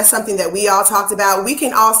 because that's something that we all talked about, we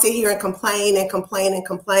can all sit here and complain and complain and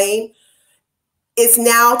complain. It's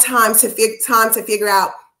now time to figure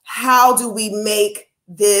out, how do we make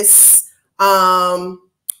this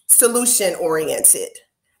solution oriented?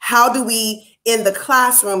 How do we, in the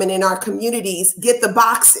classroom and in our communities, get the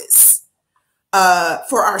boxes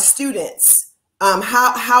for our students?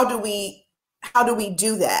 How do we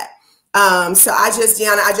do that? So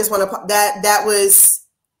Deonnah, I just want to, that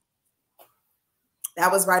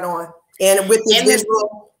was right on. And with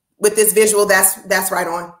this visual, that's right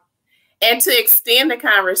on. And to extend the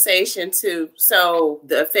conversation to, so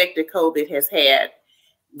the effect that COVID has had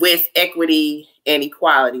with equity and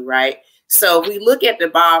equality, right? So if we look at the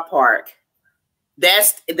ballpark,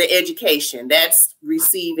 that's the education. That's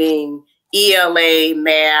receiving ELA,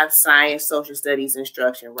 math, science, social studies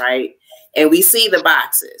instruction, right? And we see the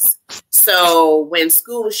boxes. So when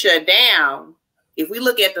school shut down, if we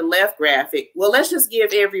look at the left graphic, well, let's just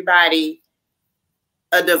give everybody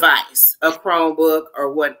a device, a Chromebook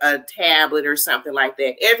or a tablet or something like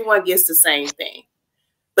that. Everyone gets the same thing.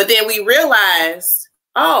 But then we realized,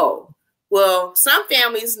 oh, well, some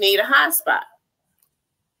families need a hotspot.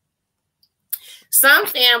 Some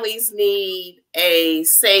families need a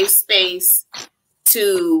safe space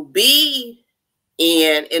to be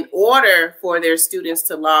in order for their students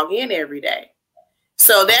to log in every day.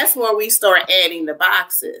 So that's where we start adding the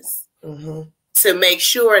boxes to make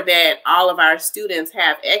sure that all of our students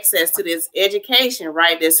have access to this education,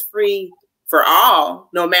 right? That's free for all,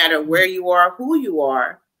 no matter where you are, who you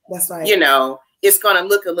are. That's right. You know, it's going to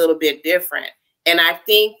look a little bit different. And I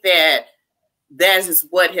think that is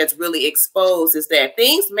what has really exposed, is that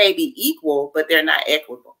things may be equal, but they're not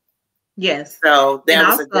equitable. Yes. So that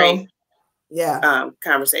was a great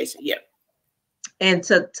conversation. Yeah. And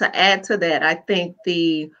to add to that, I think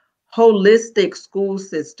the holistic school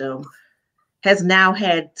system has now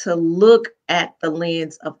had to look at the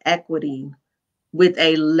lens of equity with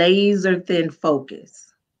a laser thin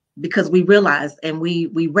focus, because we realized and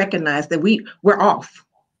we recognize that we're off.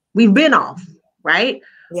 We've been off, right?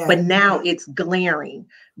 Yeah. But now it's glaring,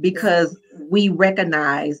 because we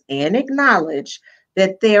recognize and acknowledge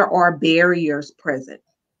that there are barriers present.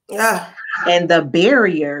 Yeah. And the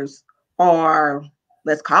barriers are,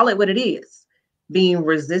 let's call it what it is: being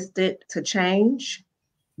resistant to change,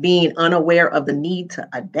 being unaware of the need to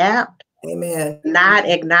adapt, amen, not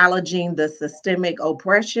acknowledging the systemic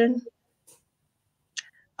oppression.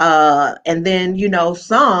 And then, you know,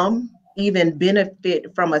 some even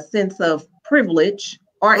benefit from a sense of privilege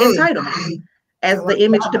or entitlement, as the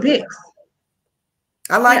image depicts.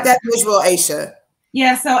 I like that visual, Aysha.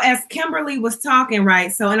 Yeah, so as Kimberly was talking,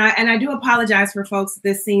 right? So, and I do apologize for folks if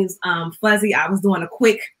this seems fuzzy. I was doing a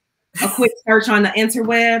quick search on the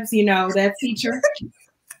interwebs, you know, that teacher,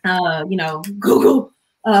 you know, Google,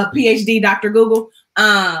 PhD, Dr. Google.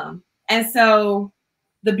 And so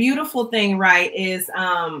the beautiful thing, right, is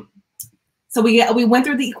so we went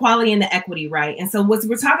through the equality and the equity, right? And so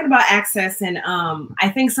we're talking about access, and I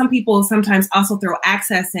think some people sometimes also throw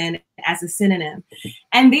access in as a synonym.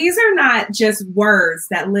 And these are not just words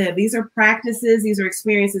that live. These are practices. These are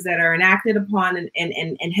experiences that are enacted upon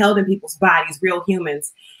and held in people's bodies, real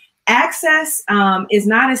humans. Access is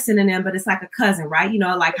not a synonym, but it's like a cousin, right? You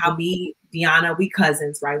know, like how me, Deonnah, we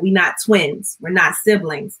cousins, right? We not twins. We're not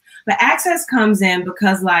siblings. But access comes in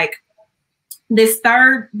because, like, this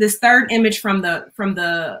third image from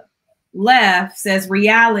the left says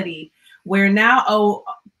reality, where now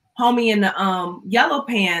homie in the yellow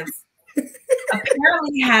pants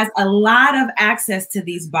apparently has a lot of access to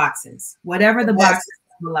these boxes, whatever the box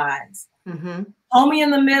symbolize. Homie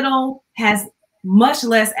in the middle has much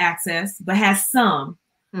less access, but has some.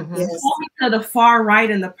 Yes. To the far right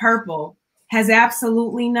in the purple has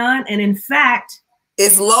absolutely none. And in fact,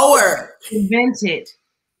 it's lower. Prevented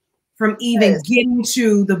from even getting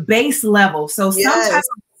to the base level. So sometimes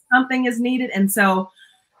something is needed. And so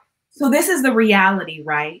this is the reality,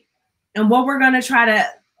 right? And what we're going to try to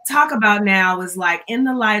talk about now is like in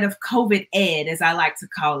the light of COVID ed, as I like to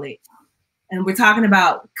call it. And we're talking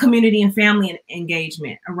about community and family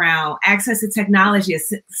engagement around access to technology.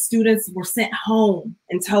 As students were sent home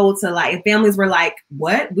and told to like, and families were like,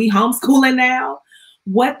 what? We homeschooling now?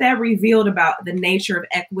 What that revealed about the nature of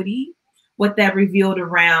equity, what that revealed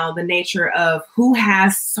around the nature of who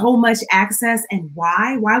has so much access and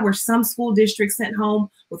why. Why were some school districts sent home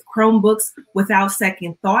with Chromebooks without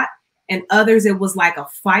second thought, and others it was like a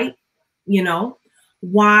fight, you know?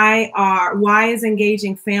 Why is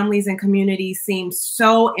engaging families and communities seem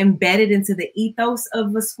so embedded into the ethos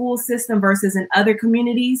of the school system versus in other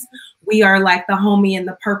communities, we are like the homie in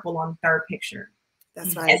the purple on the third picture.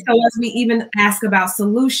 That's right. And so as we even ask about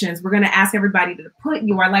solutions, we're going to ask everybody to put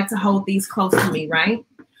I like to hold these close to me, right?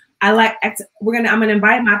 I'm going to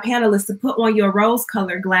invite my panelists to put on your rose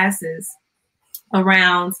colored glasses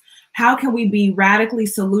around how can we be radically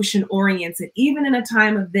solution oriented, even in a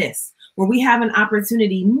time of this, where we have an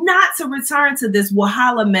opportunity not to return to this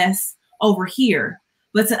Wahala mess over here,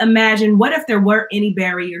 but to imagine what if there weren't any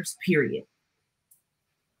barriers, period.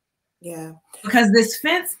 Yeah. Because this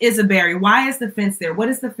fence is a barrier. Why is the fence there? What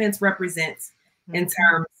does the fence represent in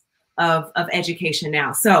terms of education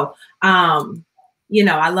now? So, you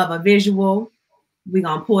know, I love a visual. We're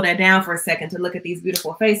going to pull that down for a second to look at these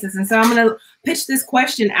beautiful faces. And so I'm going to pitch this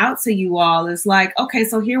question out to you all. It's like, okay,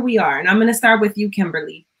 so here we are. And I'm going to start with you,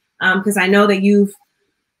 Kimberly. Because I know that you've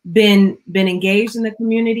been engaged in the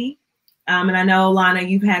community. And I know, Alana,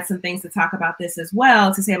 you've had some things to say about this as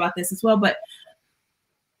well. But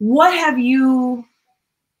what has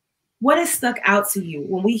stuck out to you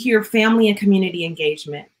when we hear family and community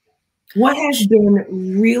engagement? What has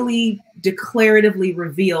been really declaratively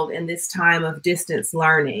revealed in this time of distance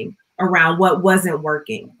learning around what wasn't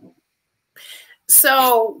working?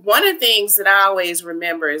 So one of the things that I always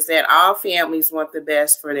remember is that all families want the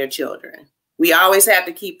best for their children. We always have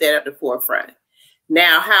to keep that at the forefront.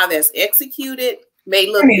 Now, how that's executed may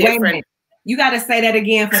look different. You got to say that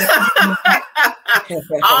again for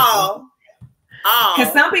the all.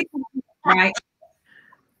 Because some people, right?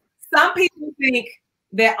 Some people think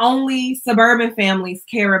that only suburban families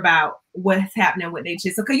care about what's happening with their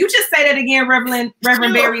kids. So could you just say that again, Reverend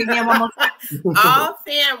Barry, again one more time? All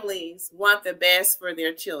families want the best for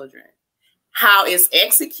their children. How it's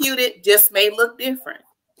executed just may look different.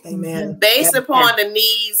 Amen. Based upon the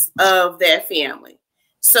needs of that family.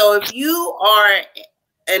 So if you are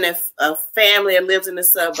in a family that lives in the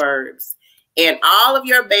suburbs and all of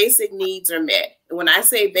your basic needs are met. When I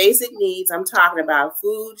say basic needs, I'm talking about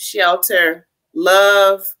food, shelter,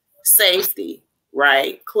 love, safety,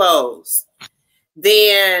 right? Clothes.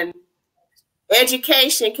 Then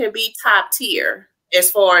education can be top tier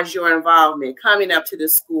as far as your involvement coming up to the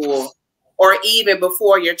school, or even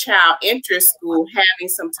before your child enters school, having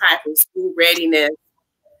some type of school readiness,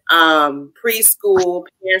 preschool,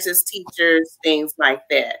 parents as teachers, things like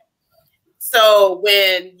that. So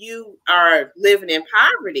when you are living in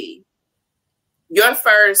poverty, your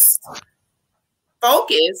first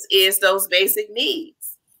focus is those basic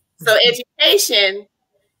needs. So education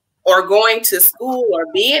or going to school or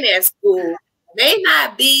being at school may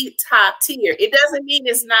not be top tier. It doesn't mean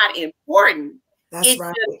it's not important. That's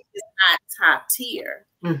right. It's not top tier.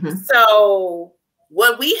 Mm-hmm. So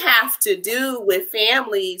what we have to do with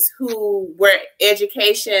families where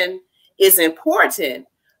education is important,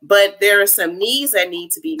 but there are some needs that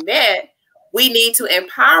need to be met, we need to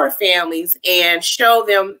empower families and show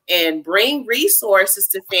them and bring resources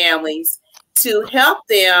to families to help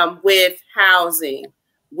them with housing,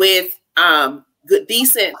 with good,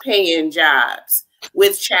 decent paying jobs,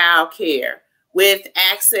 with childcare, with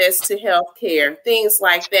access to health care, things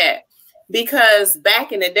like that. Because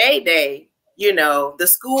back in the day, you know, the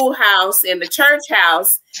schoolhouse and the church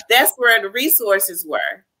house, that's where the resources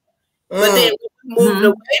were. But then we moved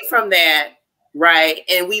away from that, right?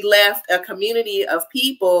 And we left a community of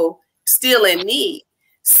people still in need.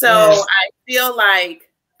 So I feel like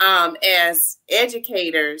as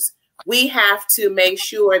educators, we have to make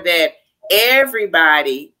sure that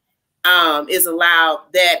everybody is allowed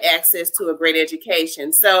that access to a great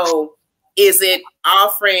education. So is it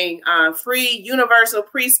offering free universal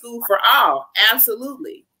preschool for all?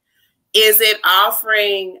 Absolutely. Is it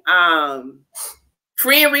offering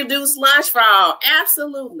free and reduced lunch for all?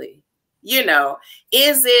 Absolutely. You know,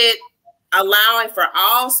 is it allowing for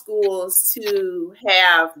all schools to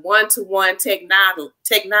have one-to-one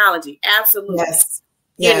technology. Absolutely. Yes.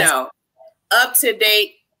 You know,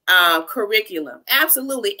 up-to-date curriculum.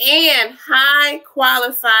 Absolutely. And high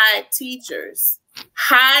qualified teachers.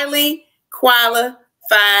 Highly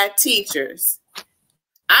qualified teachers.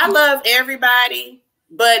 I love everybody,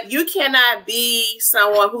 but you cannot be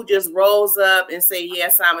someone who just rolls up and say,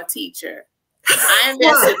 yes, I'm a teacher. I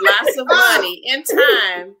invested lots of money and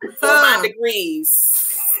time for my degrees.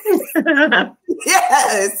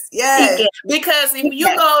 Yes, yes. Because if you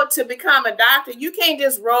go to become a doctor, you can't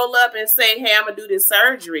just roll up and say, hey, I'm going to do this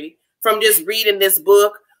surgery from just reading this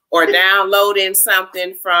book or downloading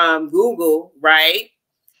something from Google, right?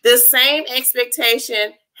 The same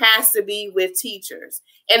expectation has to be with teachers.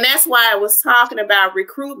 And that's why I was talking about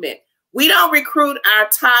recruitment. We don't recruit our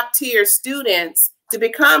top tier students to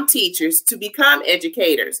become teachers, to become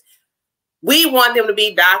educators. We want them to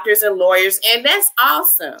be doctors and lawyers, and that's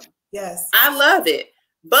awesome. Yes. I love it.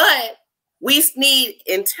 But we need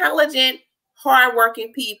intelligent,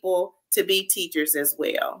 hardworking people to be teachers as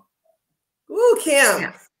well. Ooh,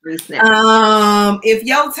 Kim. If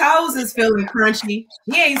your toes is feeling crunchy,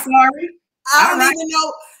 you ain't sorry. I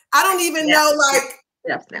don't even know like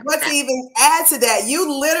what to even add to that.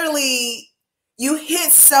 You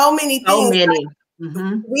hit so many things. So many.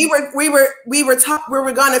 We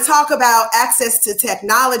were going to talk about access to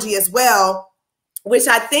technology as well, which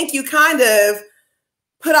I think you kind of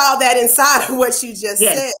put all that inside of what you just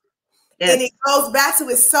said. Yes. And it goes back to,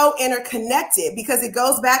 it's so interconnected, because it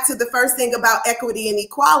goes back to the first thing about equity and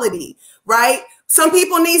equality, right? Some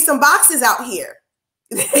people need some boxes out here.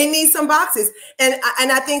 They need some boxes. And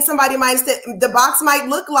I think somebody might say the box might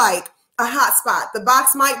look like a hotspot. The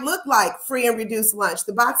box might look like free and reduced lunch.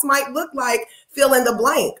 The box might look like fill in the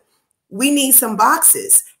blank. We need some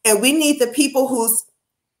boxes, and we need the people whose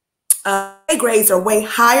grades are way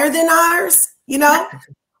higher than ours. You know,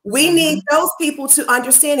 we need those people to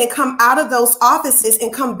understand and come out of those offices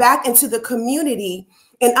and come back into the community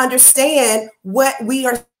and understand what we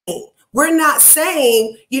are saying. We're not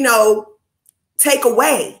saying, you know, take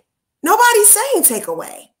away. Nobody's saying take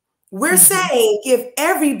away. We're saying give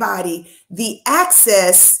everybody the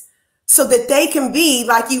access so that they can be,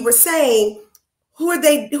 like you were saying, who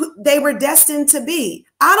they were destined to be.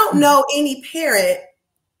 I don't know any parent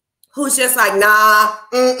who's just like, nah,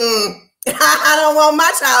 I don't want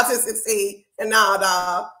my child to succeed. And nah,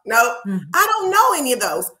 dog, nope. I don't know any of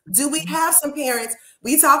those. Do we have some parents?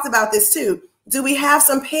 We talked about this too. Do we have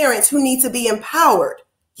some parents who need to be empowered?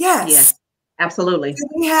 Yes. Absolutely. Do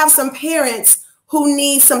we have some parents who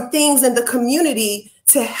need some things in the community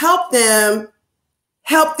to help them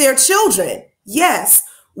help their children? Yes.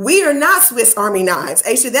 We are not Swiss Army knives.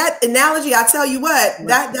 Aysha, that analogy, I tell you what,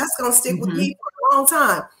 that's going to stick with me for a long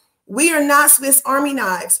time. We are not Swiss Army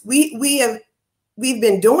knives. We've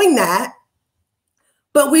been doing that,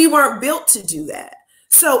 but we weren't built to do that.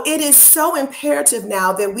 So it is so imperative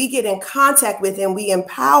now that we get in contact with and we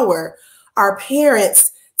empower our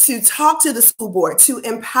parents to talk to the school board, to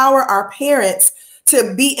empower our parents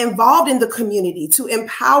to be involved in the community, to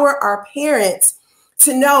empower our parents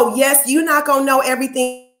to know, yes, you're not going to know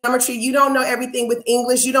everything in geometry. You don't know everything with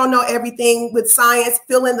English. You don't know everything with science,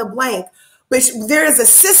 fill in the blank. But there is a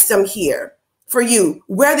system here for you,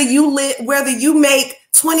 whether you make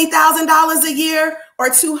 $20,000 a year or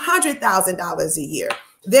 $200,000 a year.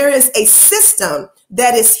 There is a system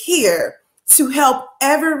that is here to help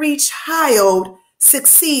every child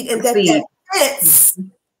succeed, and that fence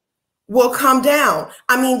will come down.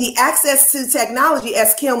 I mean, the access to technology,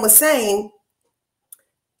 as Kim was saying,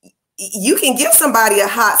 you can give somebody a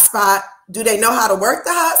hotspot. Do they know how to work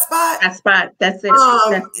the hotspot? Hotspot, that's it.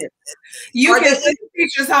 That's it. You can send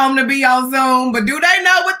teachers home to be on Zoom, but do they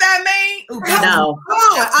know what that means? No.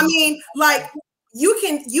 I mean, like you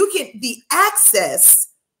can the access,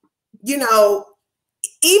 you know,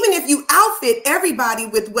 even if you outfit everybody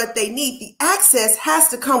with what they need, the access has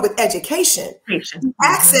to come with education. The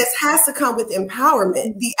access has to come with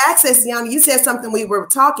empowerment. The access, Deonnah, you said something, we were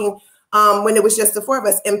talking when it was just the four of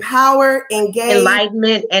us: empower, engage,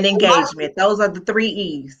 enlightenment, and engagement. Those are the 3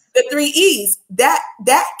 E's. The 3 E's.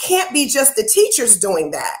 That can't be just the teachers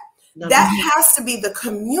doing that. No. That has to be the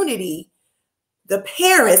community, the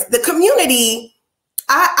parents, the community.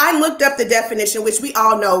 I looked up the definition, which we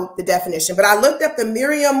all know the definition, but I looked up the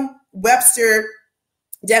Merriam-Webster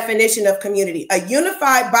definition of community: a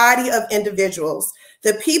unified body of individuals,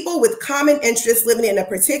 the people with common interests living in a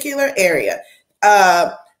particular area,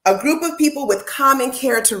 a group of people with common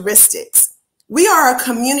characteristics. We are a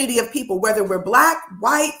community of people, whether we're Black,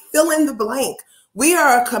 white, fill in the blank. We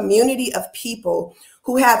are a community of people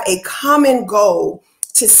who have a common goal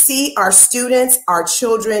to see our students, our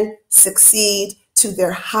children succeed to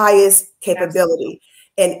their highest capability.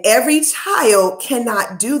 And every child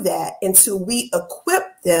cannot do that until we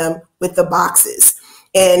equip them with the boxes.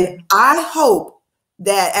 And I hope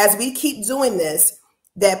that as we keep doing this,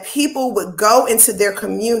 that people would go into their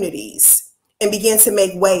communities and begin to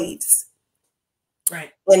make waves.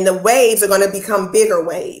 Right. And the waves are going to become bigger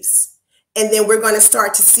waves. And then we're going to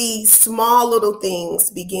start to see small little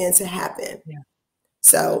things begin to happen. Yeah.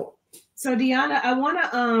 So Deonnah, I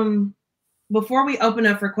want to before we open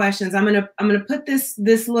up for questions, I'm gonna put this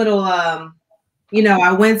little you know,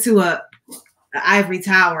 I went to a ivory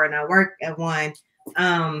tower and I work at one,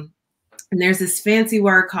 and there's this fancy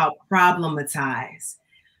word called problematize,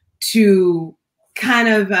 to kind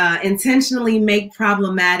of intentionally make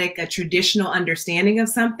problematic a traditional understanding of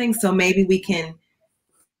something, so maybe we can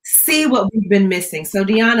see what we've been missing. So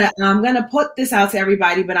Deonnah, I'm going to put this out to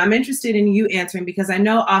everybody, but I'm interested in you answering, because I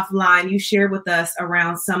know offline you shared with us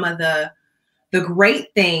around some of the great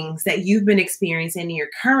things that you've been experiencing in your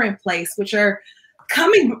current place, which are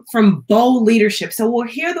coming from bold leadership. So we'll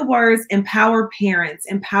hear the words empower parents,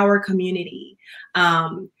 empower community,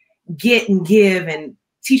 get and give, and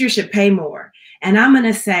teachers should pay more. And I'm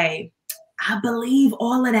going to say, I believe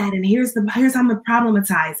all of that. And here's how I'm going to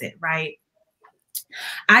problematize it, right?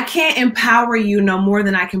 I can't empower you no more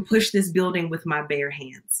than I can push this building with my bare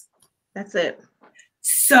hands. That's it.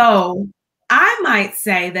 So I might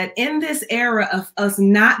say that in this era of us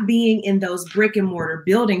not being in those brick and mortar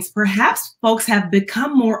buildings, perhaps folks have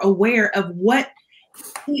become more aware of what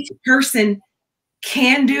each person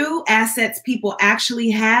can do, assets people actually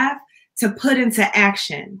have to put into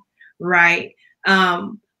action, right?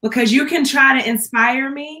 Because you can try to inspire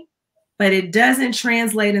me, but it doesn't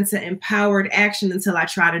translate into empowered action until I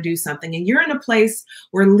try to do something. And you're in a place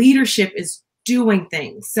where leadership is doing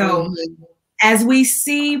things. So as we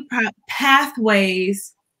see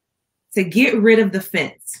pathways to get rid of the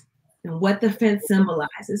fence and what the fence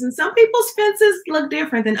symbolizes, and some people's fences look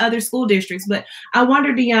different than other school districts, but I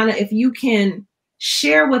wonder, Deonnah, if you can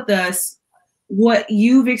share with us what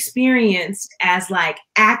you've experienced as like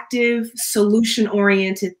active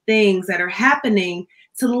solution-oriented things that are happening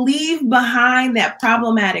to leave behind that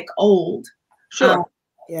problematic old. Sure.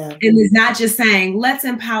 Yeah. And it's not just saying, let's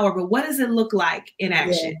empower, but what does it look like in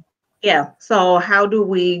action? Yeah. So how do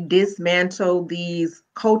we dismantle these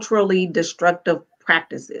culturally destructive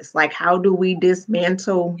practices? Like, how do we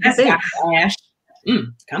dismantle That's this? Ash.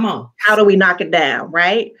 Come on. How do we knock it down,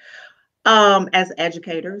 right? As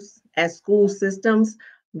educators, as school systems,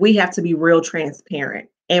 we have to be real transparent.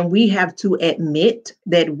 And we have to admit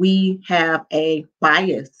that we have a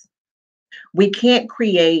bias. We can't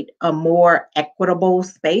create a more equitable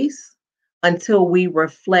space until we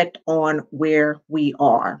reflect on where we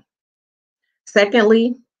are.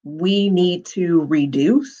 Secondly, we need to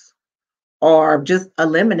reduce or just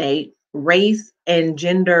eliminate race and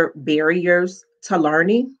gender barriers to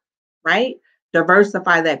learning, right?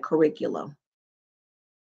 Diversify that curriculum.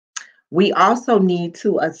 We also need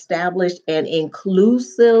to establish an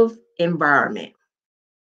inclusive environment.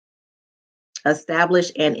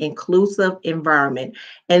 Establish an inclusive environment,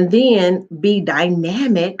 and then be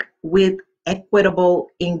dynamic with equitable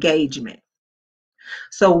engagement.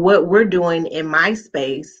 So what we're doing in my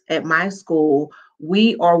space at my school,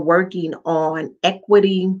 we are working on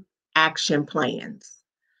equity action plans.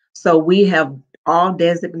 So we have all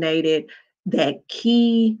designated that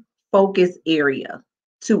key focus area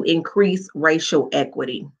to increase racial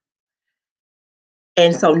equity.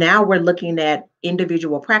 And so now we're looking at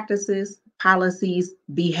individual practices, policies,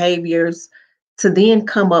 behaviors to then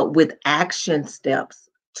come up with action steps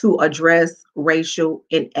to address racial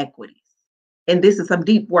inequities. And this is some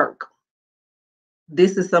deep work.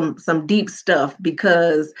 This is some deep stuff,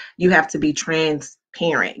 because you have to be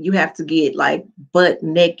transparent. You have to get like butt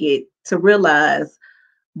naked to realize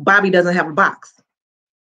Bobby doesn't have a box.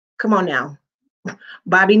 Come on now.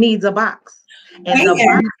 Bobby needs a box. And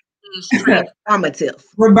the box is transformative.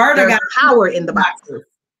 Roberta got power in the boxes.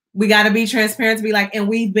 We got to be transparent to be like, and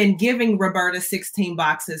we've been giving Roberta 16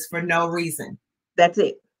 boxes for no reason. That's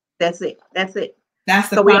it. That's it. That's it. That's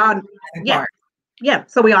the so we all, part. Yeah.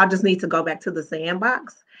 So we all just need to go back to the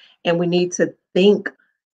sandbox, and we need to think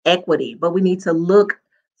equity, but we need to look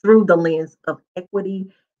through the lens of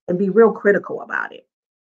equity and be real critical about it.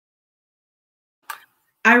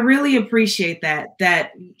 I really appreciate that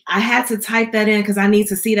I had to type that in because I need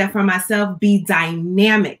to see that for myself. Be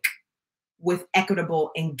dynamic with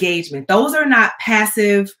equitable engagement. Those are not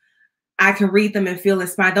passive I can read them and feel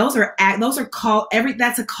inspired. That's a call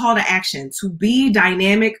to action, to be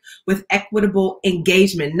dynamic with equitable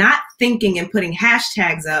engagement, not thinking and putting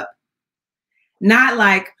hashtags up, not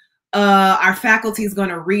like our faculty is going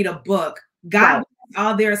to read a book. God,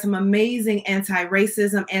 there are some amazing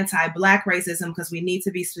anti-racism, anti-Black racism, because we need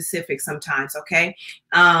to be specific sometimes, okay?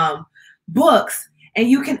 Books, and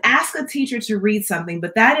you can ask a teacher to read something,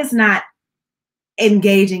 but that is not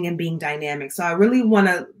engaging and being dynamic. So I really want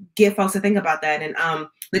to get folks to think about that. And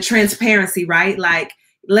the transparency, right? Like,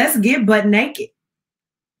 let's get butt naked.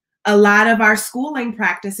 A lot of our schooling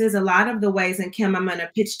practices, a lot of the ways, and Kim, I'm going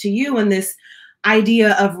to pitch to you in this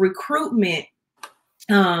idea of recruitment,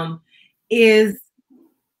 is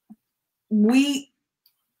we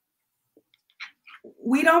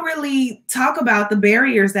don't really talk about the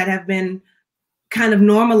barriers that have been kind of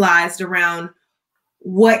normalized around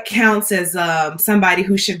what counts as somebody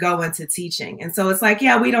who should go into teaching. And so it's like,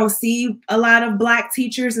 yeah, we don't see a lot of Black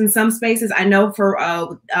teachers in some spaces. I know for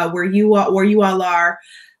where you all are,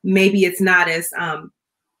 maybe it's not as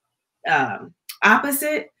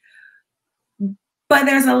opposite, but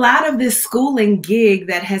there's a lot of this schooling gig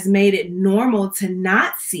that has made it normal to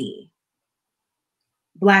not see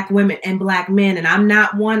Black women and Black men. And I'm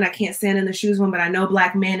not one, I can't stand in the shoes one, but I know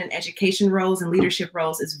Black men in education roles and leadership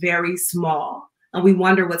roles is very small. And we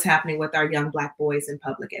wonder what's happening with our young Black boys in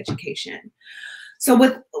public education. So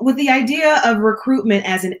with the idea of recruitment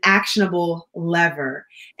as an actionable lever,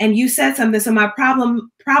 and you said something, so my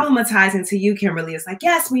problematizing to you, Kimberly, is like,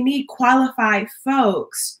 yes, we need qualified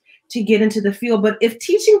folks to get into the field. But if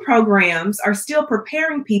teaching programs are still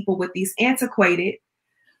preparing people with these antiquated,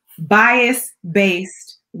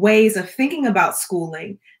 bias-based ways of thinking about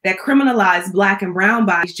schooling that criminalize Black and brown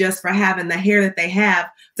bodies just for having the hair that they have,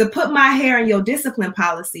 to put my hair in your discipline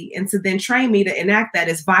policy and to then train me to enact that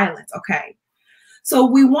is violence. Okay. So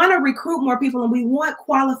we want to recruit more people and we want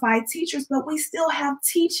qualified teachers, but we still have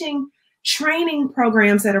teaching training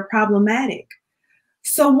programs that are problematic.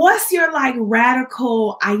 So what's your like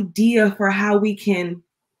radical idea for how we can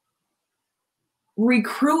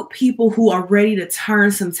recruit people who are ready to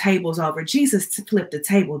turn some tables over? Jesus flipped the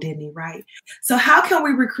table, didn't he? Right. So how can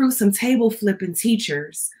we recruit some table flipping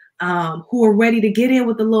teachers who are ready to get in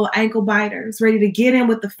with the little ankle biters, ready to get in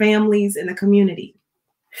with the families and the community?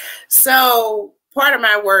 So part of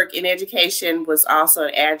my work in education was also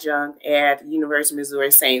an adjunct at University of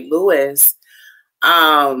Missouri, St. Louis.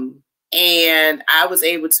 And I was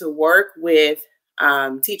able to work with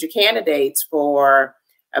teacher candidates for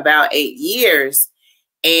about 8 years.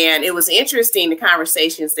 And it was interesting, the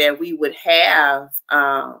conversations that we would have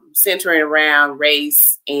centering around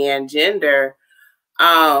race and gender.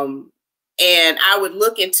 And I would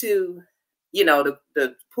look into, you know,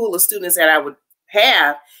 the pool of students that I would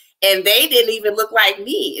have, and they didn't even look like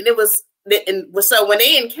me. And it was, so when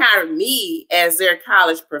they encountered me as their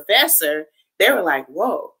college professor, they were like,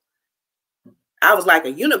 whoa, I was like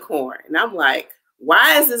a unicorn. And I'm like,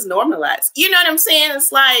 why is this normalized? You know what I'm saying?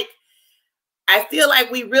 It's like, I feel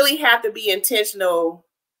like we really have to be intentional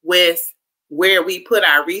with where we put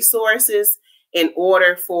our resources in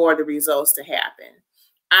order for the results to happen.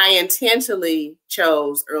 I intentionally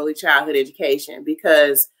chose early childhood education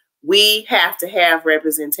because we have to have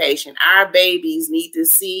representation. Our babies need to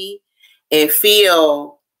see and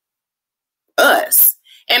feel us.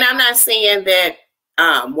 And I'm not saying that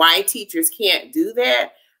white teachers can't do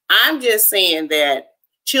that. I'm just saying that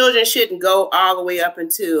children shouldn't go all the way up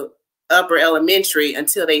into upper elementary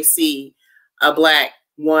until they see a Black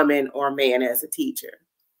woman or man as a teacher.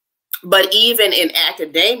 But even in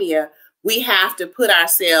academia, we have to put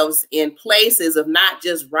ourselves in places of not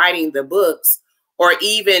just writing the books or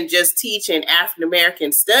even just teaching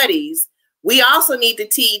African-American studies. We also need to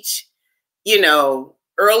teach, you know,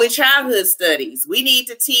 early childhood studies. We need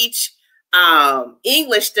to teach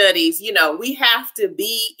English studies. You know, we have to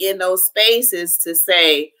be in those spaces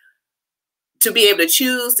to be able to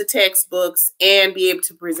choose the textbooks and be able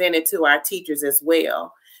to present it to our teachers as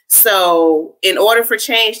well. So in order for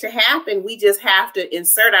change to happen, we just have to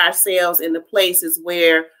insert ourselves in the places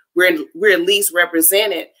where we're least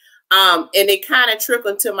represented. And it kind of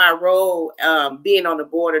trickled into my role being on the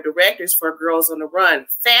board of directors for Girls on the Run.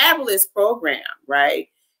 Fabulous program, right?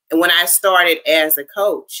 And when I started as a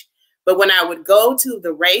coach, but when I would go to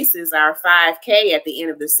the races, our 5K at the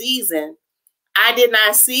end of the season, I did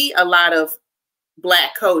not see a lot of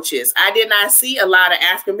Black coaches. I did not see a lot of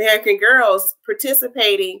African-American girls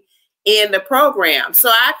participating in the program. So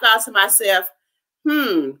I thought to myself,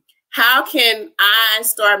 how can I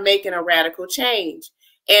start making a radical change?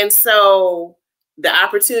 And so the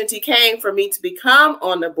opportunity came for me to become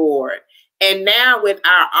on the board. And now with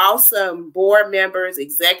our awesome board members,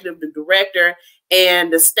 executive, the director,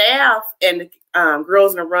 and the staff and the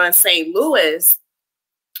Girls in the Run St. Louis,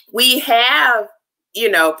 we have,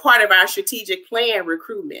 part of our strategic plan,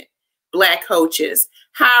 recruitment, Black coaches.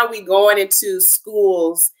 How are we going into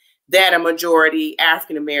schools that are majority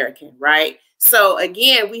African-American, right? So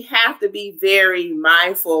again, we have to be very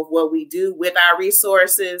mindful of what we do with our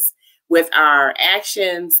resources, with our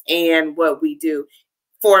actions, and what we do.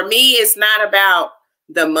 For me, it's not about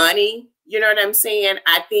the money. You know what I'm saying?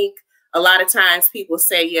 I think a lot of times people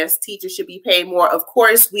say, yes, teachers should be paid more. Of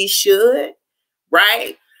course we should,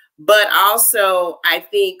 right? But also I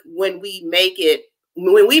think when we make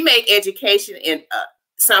education in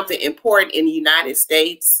something important in the United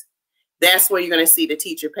States, that's where you're going to see the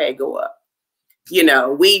teacher pay go up.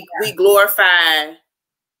 We glorify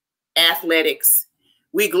athletics.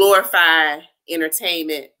 We glorify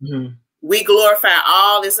entertainment. Mm-hmm. We glorify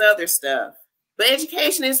all this other stuff. But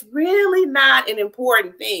education is really not an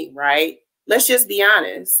important thing, right? Let's just be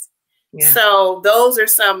honest. Yeah. So those are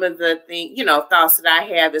some of the thoughts that I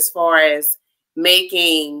have as far as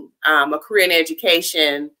making a career in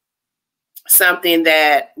education something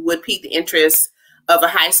that would pique the interest of a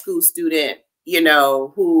high school student,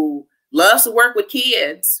 who loves to work with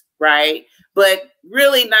kids, right? But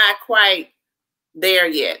really not quite there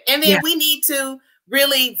yet. And then we need to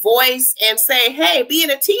really voice and say, hey, being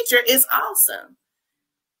a teacher is awesome.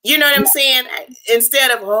 You know what I'm saying?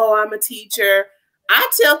 Instead of, oh, I'm a teacher. I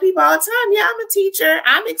tell people all the time, yeah, I'm a teacher.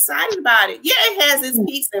 I'm excited about it. Yeah, it has its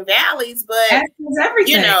peaks and valleys, but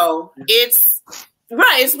it's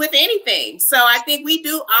with anything. So I think we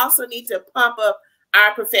do also need to pump up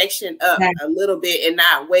our perfection up a little bit and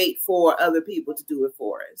not wait for other people to do it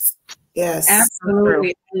for us. Yes,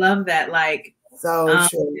 absolutely. I love that. Like, so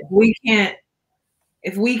true.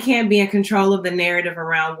 If we can't be in control of the narrative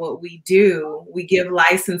around what we do, we give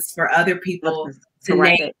license for other people to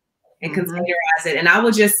name it and containerize it. And I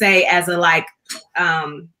will just say, as a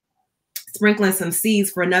sprinkling some seeds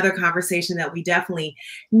for another conversation that we definitely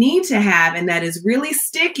need to have, and that is really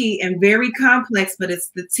sticky and very complex, but it's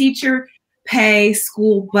the teacher pay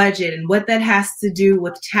school budget and what that has to do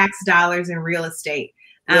with tax dollars and real estate.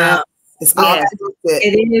 It's all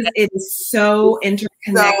it is so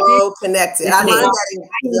interconnected. So connected. I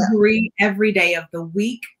agree every day of the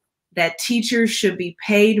week that teachers should be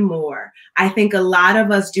paid more. I think a lot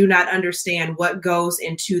of us do not understand what goes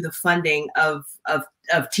into the funding of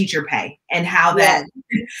teacher pay and how that,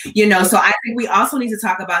 so I think we also need to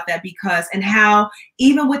talk about that and how,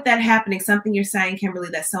 even with that happening, something you're saying, Kimberly,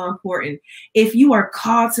 that's so important. If you are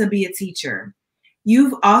called to be a teacher,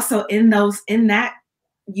 you've also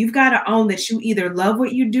you've got to own that you either love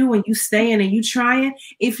what you do and you stay in and you try it.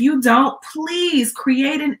 If you don't, please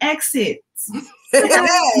create an exit.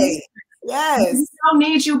 Yes. We don't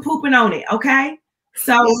need you pooping on it. Okay.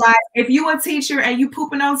 So if you a teacher and you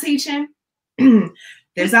pooping on teaching,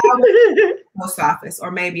 there's always a post office,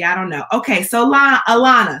 or maybe, I don't know. Okay. So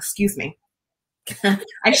Alana, excuse me.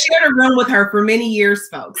 I shared a room with her for many years,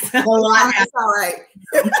 folks. That's all right.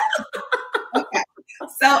 Okay.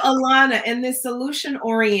 So Alana, in this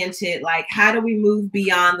solution-oriented, how do we move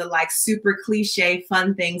beyond the super cliche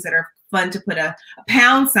fun things that are fun to put a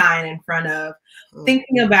pound sign in front of,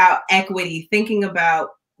 thinking about equity, thinking about,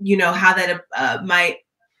 how that might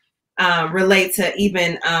relate to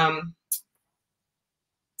even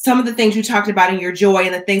some of the things you talked about in your joy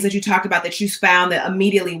and the things that you talked about that you found that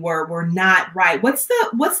immediately were not right. What's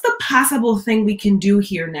the possible thing we can do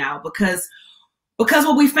here now? Because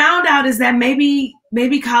what we found out is that maybe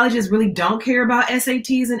colleges really don't care about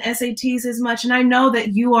SATs and SATs as much. And I know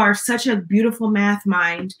that you are such a beautiful math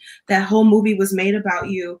mind. That whole movie was made about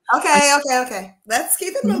you. Okay. Let's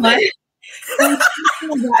keep it moving.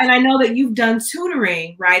 And I know that you've done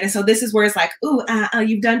tutoring, right? And so this is where it's like,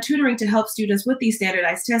 you've done tutoring to help students with these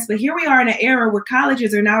standardized tests. But here we are in an era where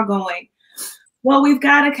colleges are now going, well, we've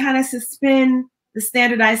got to kind of suspend the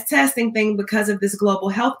standardized testing thing because of this global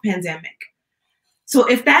health pandemic. So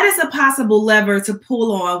if that is a possible lever to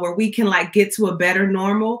pull on where we can get to a better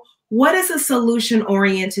normal, what is a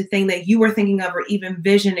solution-oriented thing that you were thinking of or even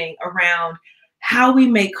visioning around how we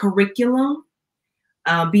make curriculum,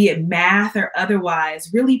 be it math or otherwise,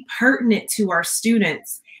 really pertinent to our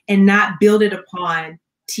students and not build it upon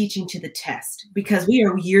teaching to the test? Because we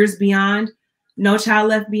are years beyond, No Child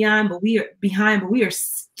Left Behind, but we are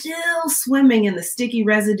still swimming in the sticky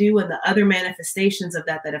residue and the other manifestations of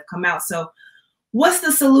that have come out. So what's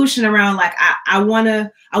the solution around I want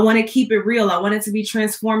to keep it real. I want it to be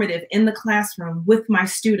transformative in the classroom with my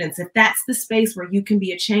students. If that's the space where you can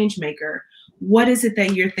be a change maker, what is it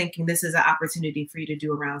that you're thinking this is an opportunity for you to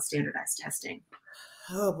do around standardized testing?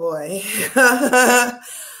 Oh boy.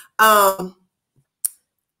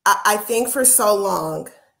 I think for so long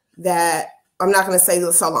that, I'm not going to say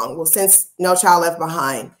so long, well, since No Child Left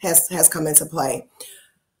Behind has come into play,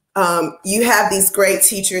 you have these great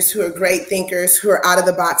teachers who are great thinkers, who are out of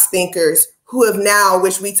the box thinkers, who have now,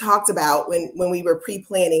 which we talked about when we were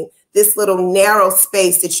pre-planning, this little narrow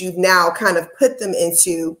space that you've now kind of put them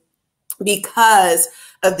into because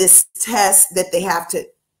of this test that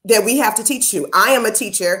we have to teach you. I am a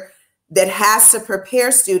teacher that has to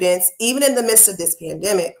prepare students, even in the midst of this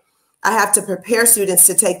pandemic. I have to prepare students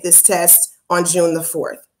to take this test on June the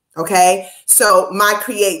 4th. Okay. So my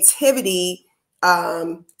creativity,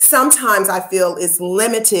 sometimes I feel is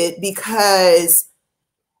limited because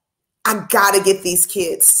I got to get these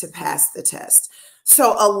kids to pass the test.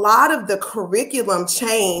 So a lot of the curriculum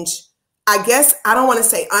change, I guess, I don't want to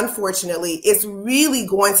say unfortunately, it's really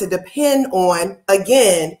going to depend on,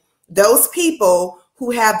 again, those people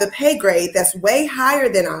who have the pay grade that's way higher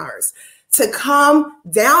than ours to come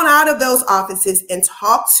down out of those offices and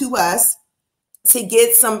talk to us to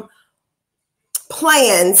get some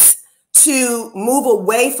plans to move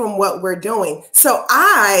away from what we're doing. So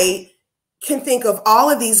I can think of all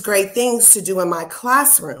of these great things to do in my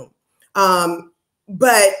classroom.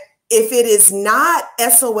 But if it is not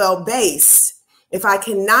SOL based, if I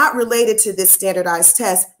cannot relate it to this standardized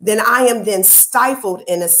test, then I am then stifled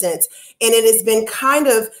in a sense. And it has been kind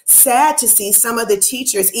of sad to see some of the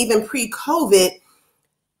teachers, even pre-COVID,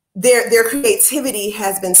 their creativity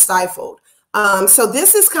has been stifled. So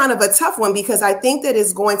this is kind of a tough one because I think that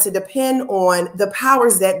it's going to depend on the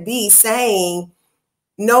powers that be saying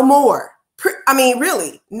no more. I mean,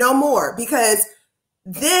 really, no more. Because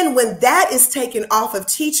then when that is taken off of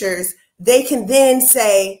teachers, they can then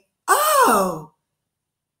say, oh,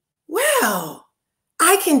 well,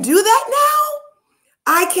 I can do that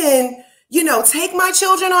now. I can, take my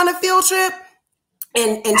children on a field trip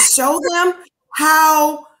and show them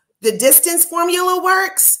how the distance formula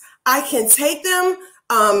works. I can take them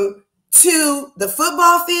to the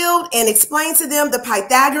football field and explain to them the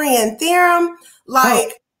Pythagorean theorem.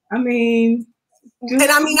 I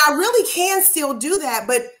really can still do that.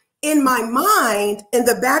 But in my mind, in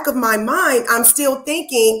the back of my mind, I'm still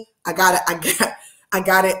thinking, I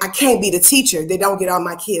can't be the teacher. They don't get all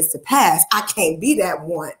my kids to pass. I can't be that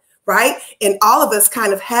one, right? And all of us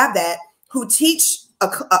kind of have that who teach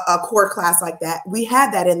a core class like that. We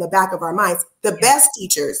have that in the back of our minds. The best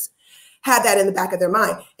teachers have that in the back of their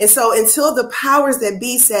mind. And so until the powers that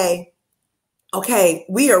be say, okay,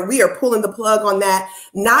 we are pulling the plug on that,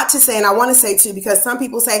 not to say, and I want to say too, because some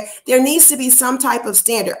people say there needs to be some type of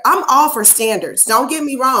standard. I'm all for standards. Don't get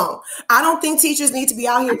me wrong. I don't think teachers need to be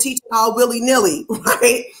out here teaching all willy-nilly,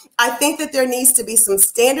 right? I think that there needs to be some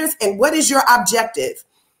standards. And what is your objective?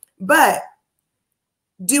 But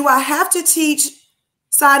do I have to teach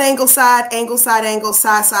side, angle, side, angle, side, angle,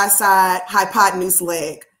 side, side, side, hypotenuse,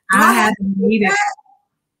 leg? I haven't needed.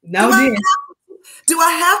 Do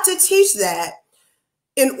I have to teach that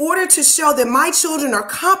in order to show that my children are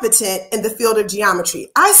competent in the field of geometry?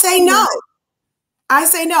 I say no. I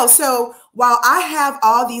say no. So while I have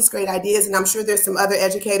all these great ideas, and I'm sure there's some other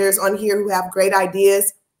educators on here who have great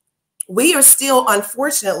ideas, we are still,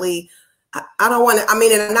 unfortunately, and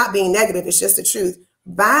I'm not being negative, it's just the truth,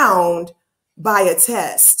 bound by a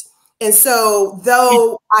test. And so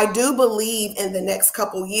though I do believe in the next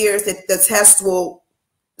couple years that the test will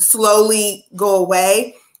slowly go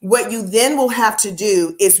away, what you then will have to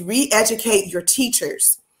do is re-educate your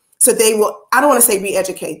teachers. So they will, I don't want to say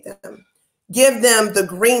re-educate them, give them the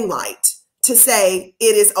green light to say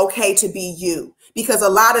it is okay to be you, because a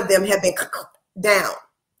lot of them have been down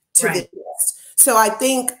to this. So I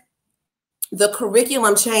think the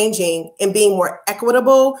curriculum changing and being more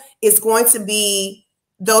equitable is going to be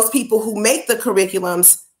those people who make the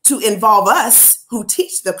curriculums to involve us who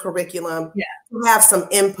teach the curriculum to have some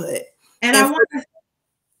input. And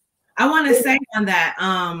I want to say on that,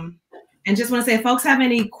 and just want to say, if folks have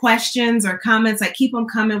any questions or comments, like keep them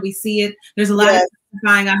coming. We see it. There's a lot of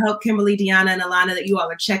testifying. I hope Kimberly, Deonnah, and Alana that you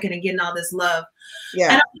all are checking and getting all this love.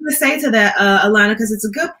 And I want to say to that, Alana, because it's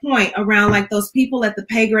a good point around like those people at the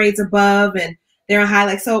pay grades above and they're high.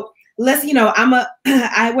 Like, so let's, I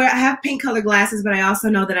have pink colored glasses, but I also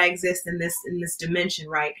know that I exist in this dimension,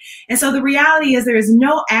 right? And so the reality is there is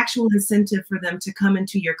no actual incentive for them to come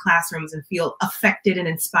into your classrooms and feel affected and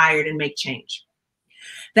inspired and make change.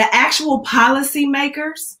 The actual policy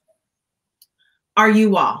makers are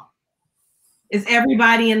you all. It's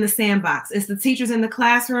everybody in the sandbox. It's the teachers in the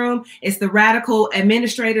classroom. It's the radical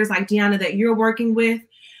administrators like Deonnah that you're working with.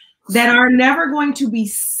 that are never going to be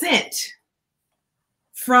sent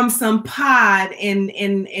from some pod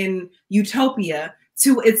in utopia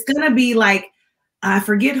to, it's going to be like, I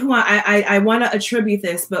forget who I want to attribute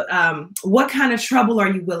this, but what kind of trouble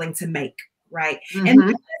are you willing to make, right? Mm-hmm. And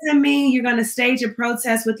that doesn't mean you're going to stage a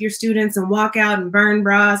protest with your students and walk out and burn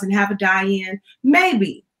bras and have a die-in.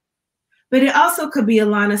 Maybe. But it also could be,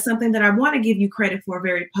 Alana, something that I want to give you credit for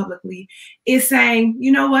very publicly, is saying,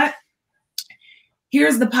 you know what?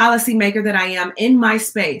 Here's the policymaker that I am in my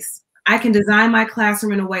space. I can design my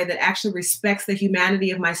classroom in a way that actually respects the humanity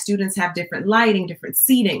of my students, have different lighting, different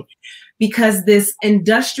seating, because this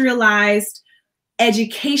industrialized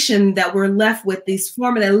education that we're left with, these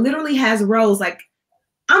format that literally has rows, like,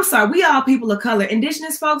 I'm sorry, we all people of color.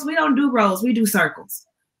 Indigenous folks, we don't do rows, we do circles.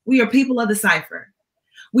 We are people of the cipher.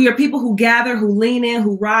 We are people who gather, who lean in,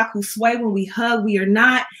 who rock, who sway when we hug. We are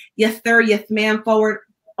not your third, your man forward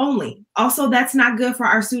only. Also, that's not good for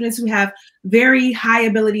our students who have very high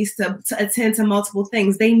abilities to attend to multiple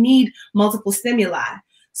things. They need multiple stimuli.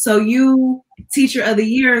 So you, teacher of the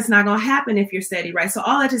year, is not going to happen if you're steady, right? So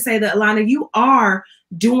all that to say that, Alana, you are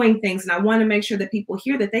doing things. And I want to make sure that people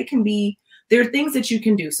hear that they can be, there are things that you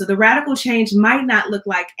can do. So the radical change might not look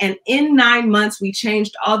like, and in 9 months, we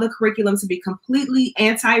changed all the curriculum to be completely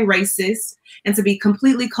anti-racist and to be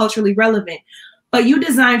completely culturally relevant. But you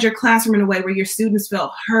designed your classroom in a way where your students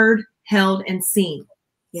felt heard, held, and seen.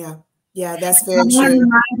 Yeah, yeah, that's very true. I want to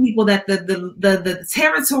remind people that the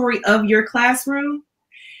territory of your classroom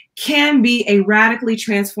can be a radically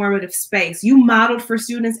transformative space. You modeled for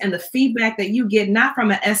students, and the feedback that you get, not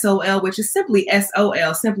from an SOL, which is simply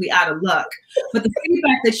SOL, simply out of luck, but the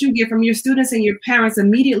feedback that you get from your students and your parents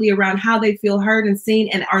immediately around how they feel heard and seen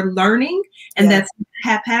and are learning, and that's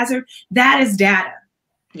haphazard, that is data.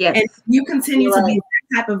 Yes. And you continue to be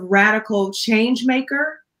that type of radical change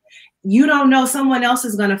maker. You don't know, someone else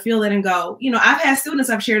is going to feel it and go, you know, I've had students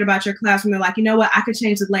I've shared about your classroom. They're like, you know what? I could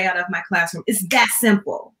change the layout of my classroom. It's that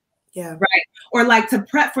simple. Yeah. Right. Or like to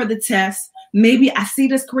prep for the test. Maybe I see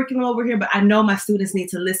this curriculum over here, but I know my students need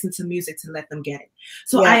to listen to music to let them get it.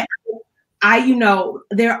 So I, you know,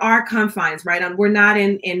 there are confines, right? We're not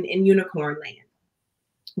in unicorn land,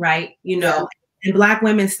 right? You know, and Black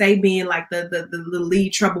women stay being like the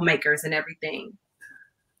lead troublemakers and everything.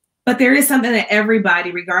 But there is something that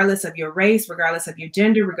everybody, regardless of your race, regardless of your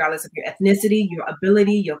gender, regardless of your ethnicity, your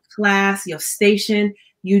ability, your class, your station,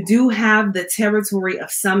 you do have the territory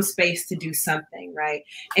of some space to do something, right?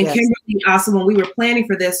 And Kimberly, also, when we were planning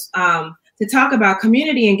for this, to talk about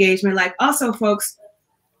community engagement, like also folks,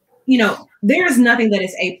 you know, there is nothing that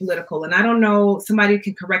is apolitical. And I don't know, somebody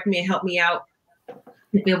can correct me and help me out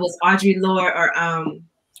if it was Audre Lorde or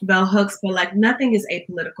Bell Hooks, but like nothing is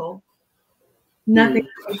apolitical. Nothing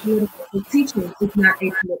is apolitical. The teaching is not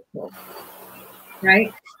apolitical,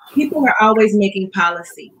 right? People are always making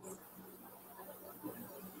policies.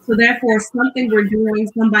 So therefore, something we're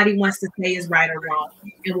doing, somebody wants to say is right or wrong,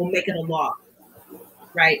 and we'll make it a law,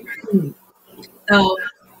 right? So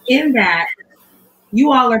in that,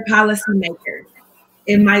 you all are policymakers.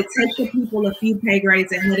 It might take the people a few pay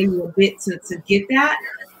grades ahead of you a bit to get that,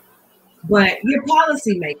 but you're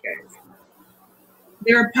policymakers.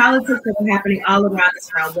 There are politics that are happening all around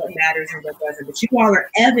us around what matters and what doesn't, but you all are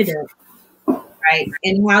evident, right?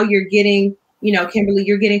 And how you're getting, you know, Kimberly,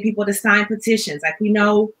 you're getting people to sign petitions. Like we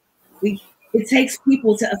know, it takes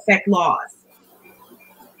people to affect laws.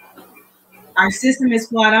 Our system is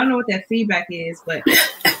flawed. I don't know what that feedback is, but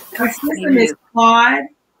our system is flawed.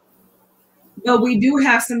 But we do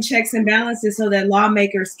have some checks and balances so that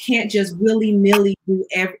lawmakers can't just willy-nilly do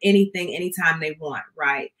anything anytime they want,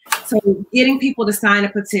 right? So getting people to sign a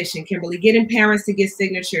petition, Kimberly, getting parents to get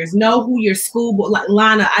signatures, know who your school board, like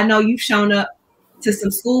Lana, I know you've shown up to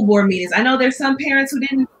some school board meetings. I know there's some parents who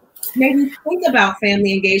didn't maybe think about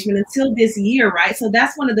family engagement until this year, right? So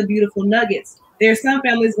that's one of the beautiful nuggets. There's some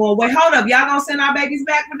families going, wait, hold up, y'all gonna send our babies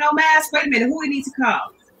back with no mask? Wait a minute, who we need to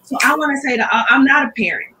call? So I wanna say that I'm not a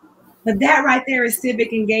parent, but that right there is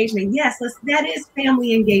civic engagement. Yes, that is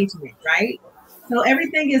family engagement, right? So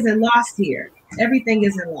everything isn't lost here. Everything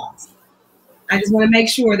isn't lost. I just wanna make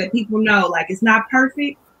sure that people know, like, it's not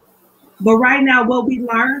perfect, but right now what we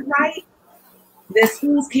learned, right, that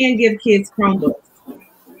schools can give kids Chromebooks.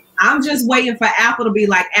 I'm just waiting for Apple to be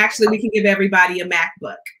like, actually, we can give everybody a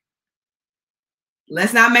MacBook.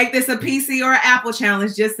 Let's not make this a PC or an Apple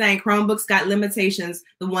challenge, just saying Chromebooks got limitations,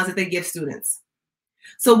 the ones that they give students.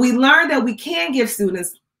 So we learned that we can give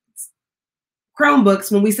students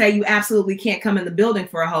Chromebooks when we say you absolutely can't come in the building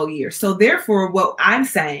for a whole year. So therefore, what I'm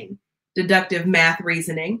saying, deductive math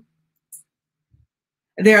reasoning,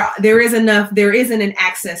 there isn't an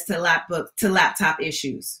access to laptop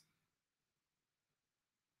issues.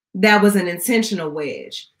 that was an intentional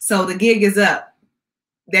wedge. So the gig is up.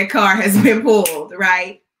 That car has been pulled,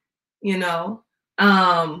 right? You know,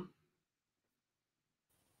 a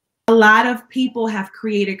lot of people have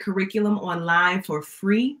created curriculum online for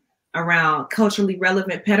free around culturally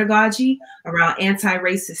relevant pedagogy, around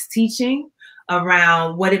anti-racist teaching,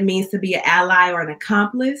 around what it means to be an ally or an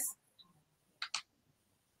accomplice.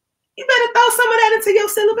 You better throw some of that into your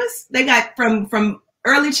syllabus. They got from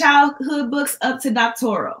early childhood books up to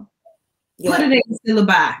doctoral. Yeah. Put it in the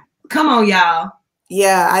syllabi. Come on, y'all.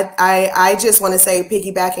 Yeah, I just want to say,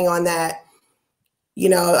 piggybacking on that, you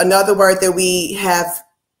know, another word that we have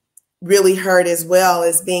really heard as well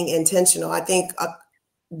is being intentional. I think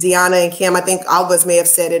Deonnah and Kim, I think all of us may have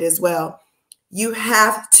said it as well. You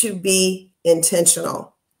have to be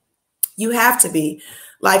intentional. You have to be.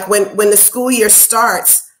 Like when the school year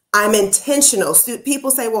starts, I'm intentional.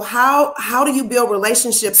 People say, well, how do you build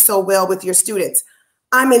relationships so well with your students?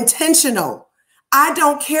 I'm intentional. I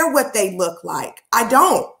don't care what they look like. I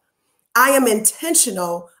don't. I am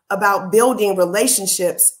intentional about building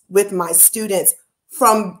relationships with my students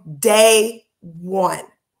from day one,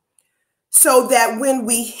 so that when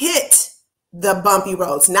we hit the bumpy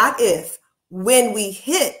roads, not if, when we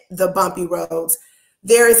hit the bumpy roads,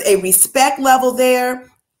 there is a respect level there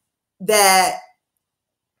that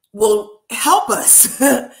will help us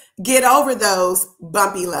get over those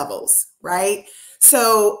bumpy levels, right?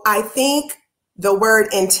 So I think the word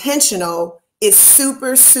intentional is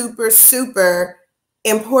super, super, super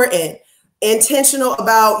important. Intentional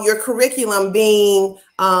about your curriculum being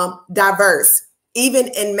diverse, even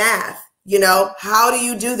in math. You know, how do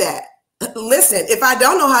you do that? Listen, if I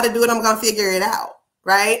don't know how to do it, I'm going to figure it out,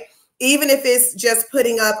 right? Even if it's just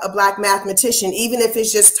putting up a Black mathematician, even if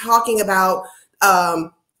it's just talking about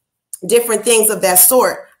different things of that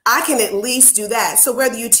sort, I can at least do that. So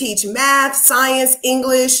whether you teach math, science,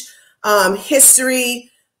 English, history,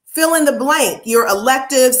 fill in the blank, your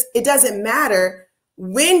electives, it doesn't matter.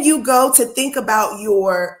 When you go to think about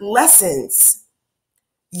your lessons,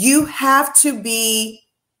 you have to be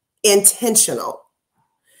intentional.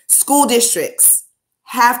 School districts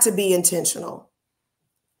have to be intentional.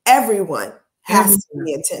 Everyone has to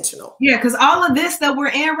be intentional. Yeah, because all of this that we're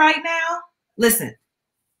in right now, listen,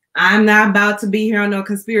 I'm not about to be here on no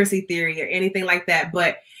conspiracy theory or anything like that,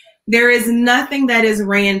 but there is nothing that is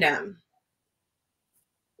random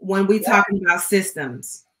when we talking about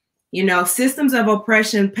systems. You know, systems of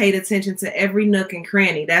oppression paid attention to every nook and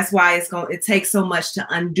cranny. That's why it takes so much to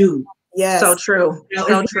undo. Yes. So true. You know,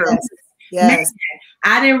 so true. Yes.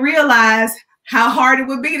 I didn't realize how hard it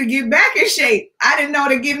would be to get back in shape. I didn't know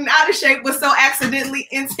that getting out of shape was so accidentally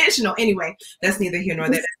intentional. Anyway, that's neither here nor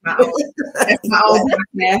there. That's my own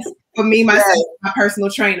podcast for me, myself, my personal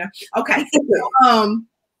trainer. Okay. So,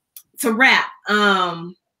 to wrap,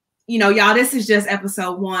 you know, y'all, this is just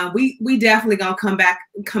episode 1. We definitely gonna come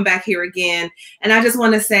back here again. And I just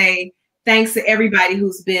want to say thanks to everybody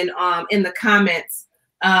who's been in the comments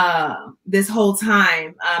this whole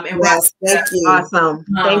time. And yes, thank you. Awesome.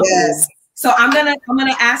 Thank you. So I'm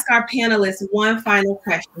gonna ask our panelists one final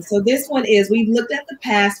question. So this one is: we've looked at the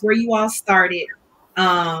past, where you all started.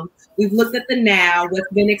 We've looked at the now,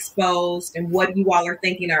 what's been exposed, and what you all are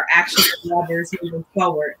thinking are action levers moving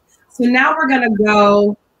forward. So now we're gonna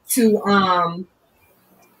go to a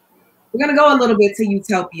little bit to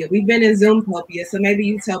utopia. We've been in Zoomtopia, so maybe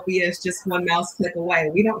utopia is just one mouse click away.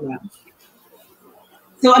 We don't know.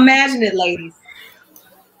 So imagine it, ladies.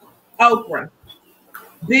 Oprah,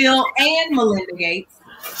 Bill and Melinda Gates,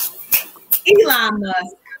 Elon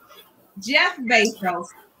Musk, Jeff Bezos,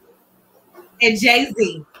 and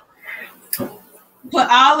Jay-Z put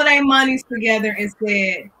all of their monies together and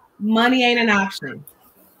said, money ain't an option.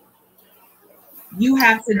 You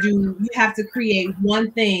have to create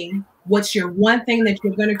one thing. What's your one thing that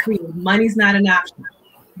you're going to create? Money's not an option.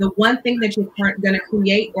 The one thing that you're going to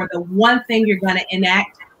create, or the one thing you're going to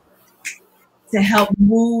enact to help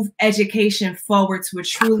move education forward to a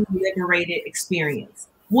truly liberated experience.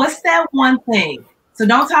 What's that one thing? So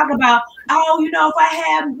don't talk about, oh, you know, if I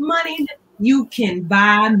have money, you can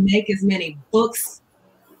make as many books.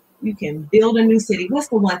 You can build a new city. What's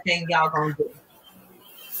the one thing y'all gonna do?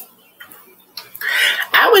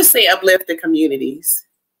 I would say uplift the communities,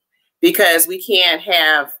 because we can't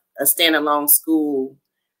have a standalone school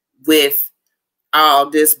with all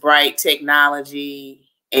this bright technology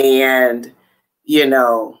and, you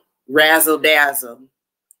know, razzle dazzle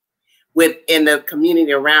within the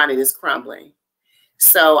community around it is crumbling.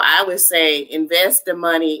 So I would say invest the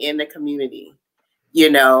money in the community,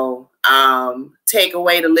 you know, take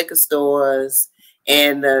away the liquor stores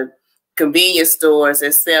and the convenience stores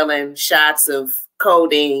that's selling shots of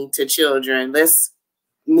codeine to children. Let's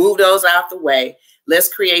move those out the way.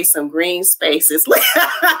 Let's create some green spaces.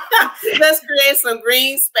 Let's create some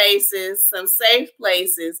green spaces, some safe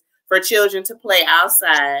places for children to play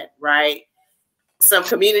outside, right? Some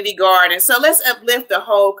community gardens. So let's uplift the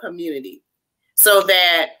whole community so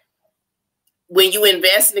that when you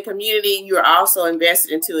invest in the community, you're also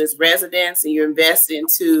invested into its residents and you're invested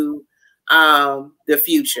into the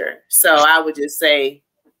future. So I would just say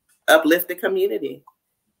uplift the community.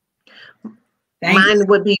 Mine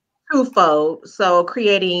would be twofold. So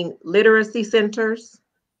creating literacy centers,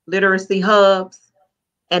 literacy hubs,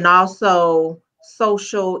 and also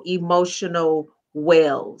social emotional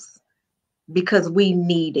wells, because we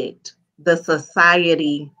need it. The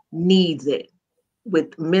society needs it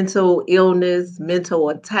with mental illness, mental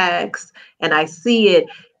attacks. And I see it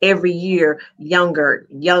every year, younger,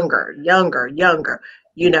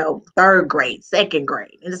 third grade, second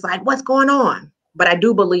grade. And it's like, what's going on? But I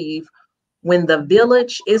do believe when the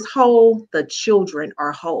village is whole, the children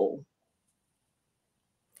are whole.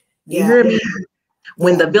 You hear me?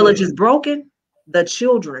 When the village is broken, the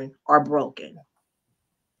children are broken.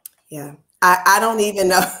 Yeah. I don't even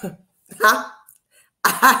know.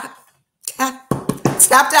 I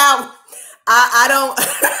tapped out. I don't.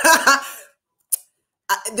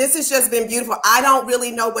 This has just been beautiful. I don't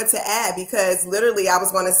really know what to add because literally I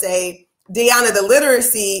was going to say, Deonnah, the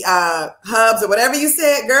literacy hubs or whatever you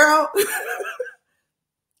said, girl.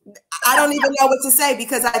 I don't even know what to say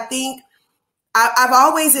because I think I've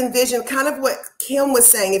always envisioned kind of what Kim was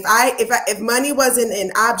saying. If money wasn't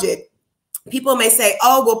an object, people may say,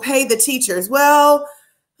 "Oh, we'll pay the teachers." Well,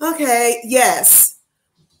 okay, yes.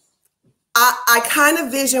 I kind of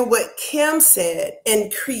vision what Kim said in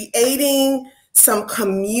creating some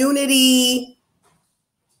community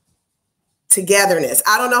togetherness.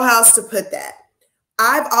 I don't know how else to put that.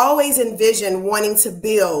 I've always envisioned wanting to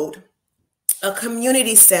build a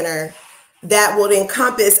community center that would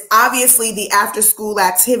encompass, obviously, the after school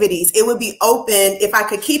activities. It would be open. If I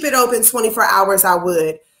could keep it open 24 hours, I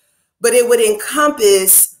would. But it would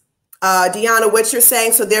encompass, Deonnah, what you're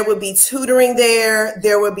saying. So there would be tutoring there.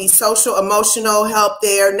 There would be social, emotional help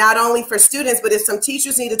there, not only for students, but if some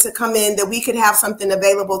teachers needed to come in, that we could have something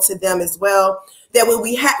available to them as well. That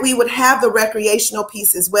we would have the recreational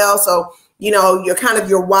piece as well. So, your kind of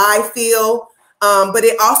your why feel, but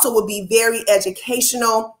it also would be very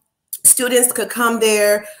educational. Students could come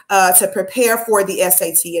there to prepare for the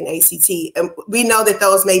SAT and ACT. And we know that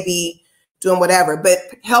those may be doing whatever, but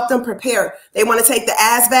help them prepare. They want to take the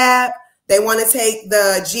ASVAB. They want to take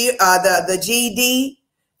the GED.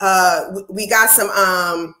 We got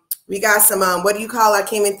some, what do you call, I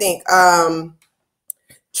can't even think,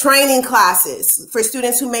 training classes for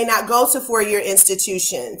students who may not go to four-year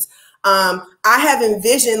institutions. I have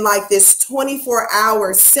envisioned like this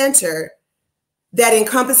 24-hour center that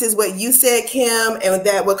encompasses what you said, Kim, and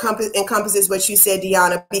that encompasses what you said,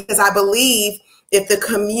 Deonnah, because I believe if the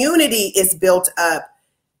community is built up,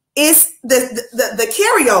 it's the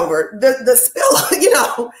carryover, the spill,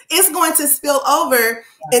 it's going to spill over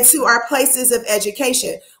into our places of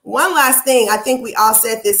education. One last thing, I think we all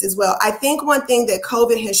said this as well. I think one thing that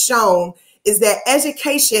COVID has shown is that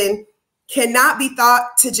education cannot be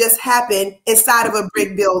thought to just happen inside of a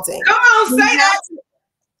brick building. Come on, say that.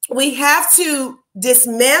 We have to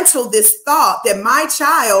dismantle this thought that my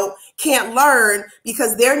child can't learn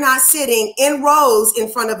because they're not sitting in rows in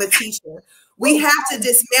front of a teacher. We have to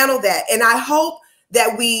dismantle that. And I hope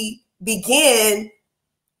that we begin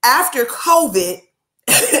after COVID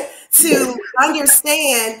to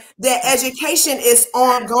understand that education is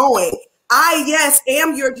ongoing. I, yes,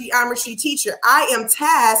 am your geometry teacher. I am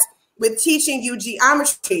tasked with teaching you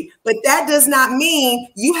geometry, but that does not mean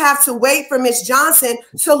you have to wait for Miss Johnson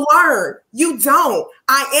to learn. You don't.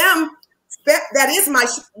 That is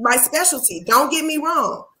my specialty. Don't get me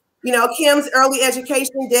wrong. Kim's early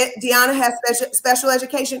education, Deonnah has special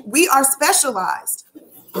education. We are specialized.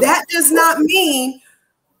 That does not mean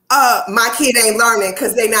my kid ain't learning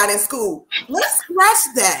because they're not in school. Let's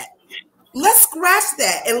scratch that.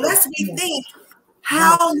 And let's rethink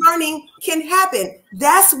how learning can happen.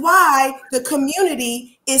 That's why the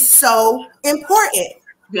community is so important.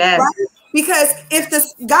 Yes. Right? Because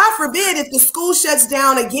God forbid, if the school shuts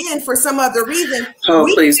down again for some other reason,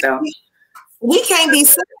 we can't be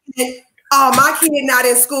saying, "Oh, my kid not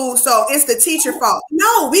in school, so it's the teacher fault."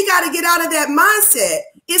 No, we got to get out of that mindset.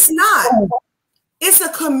 It's not. It's a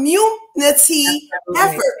community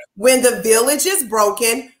effort. When the village is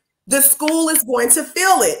broken, the school is going to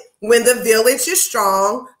feel it. When the village is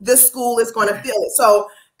strong, the school is going to feel it. So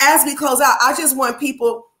as we close out, I just want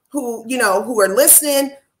people who are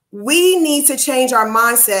listening, we need to change our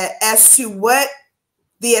mindset as to what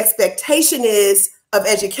the expectation is of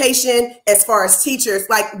education as far as teachers.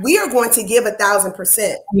 Like, we are going to give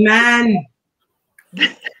 1,000%. Man.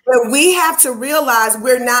 But we have to realize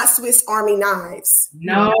we're not Swiss Army knives.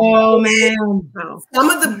 No, man. No. Some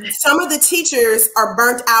of the teachers are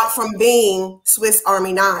burnt out from being Swiss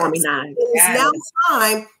Army knives. It's now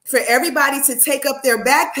time for everybody to take up their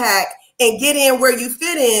backpack and get in where you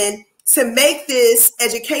fit in to make this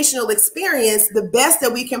educational experience the best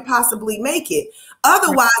that we can possibly make it.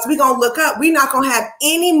 Otherwise, we're going to look up. We're not going to have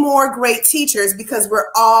any more great teachers because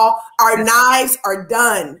our knives are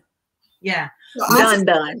done. Yeah. So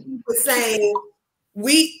done. Saying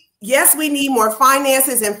we need more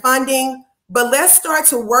finances and funding, but let's start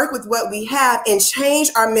to work with what we have and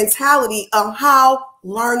change our mentality of how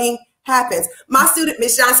learning happens. My student,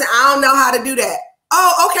 Miss Johnson, I don't know how to do that.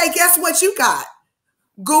 Oh, okay. Guess what you got?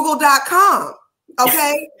 Google.com.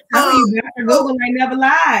 Okay. Google ain't never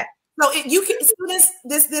lied. So you can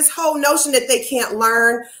this whole notion that they can't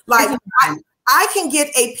learn. Like, I can get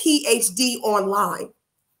a PhD online.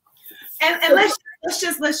 And let's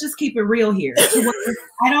just keep it real here.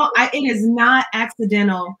 It is not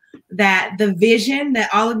accidental that the vision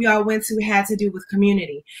that all of y'all went to had to do with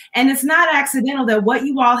community. And it's not accidental that what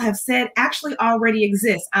you all have said actually already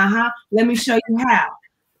exists. Let me show you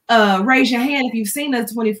how. Raise your hand if you've seen a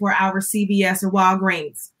 24-hour CVS or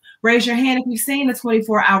Walgreens. Raise your hand if you've seen a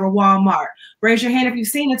 24-hour Walmart. Raise your hand if you've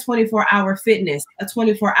seen a 24-hour fitness, a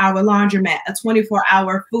 24-hour laundromat, a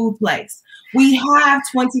 24-hour food place. We have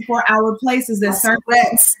 24-hour places that serve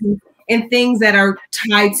and things that are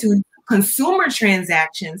tied to consumer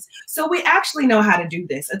transactions. So we actually know how to do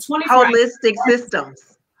this. Holistic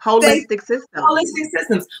systems. Holistic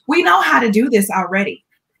systems. We know how to do this already.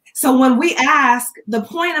 So when we ask, the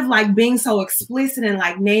point of like being so explicit and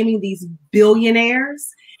like naming these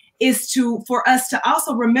billionaires is for us to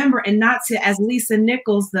also remember and not to, as Lisa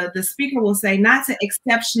Nichols, the speaker will say, not to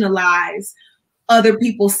exceptionalize other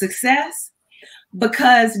people's success.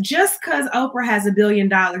 Because just because Oprah has $1 billion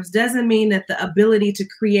doesn't mean that the ability to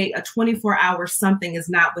create a 24-hour something is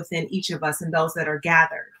not within each of us and those that are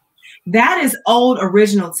gathered. That is old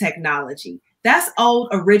original technology. That's old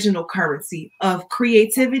original currency of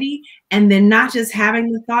creativity, and then not just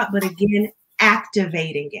having the thought, but again,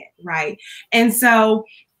 activating it, right? And so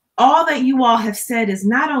all that you all have said is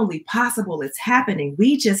not only possible, it's happening.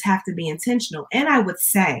 We just have to be intentional. And I would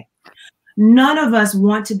say, none of us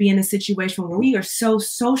want to be in a situation where we are so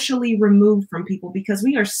socially removed from people because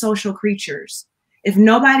we are social creatures. If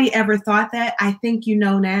nobody ever thought that, I think you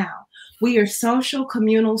know now. We are social,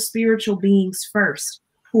 communal, spiritual beings first,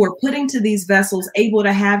 who are put into these vessels able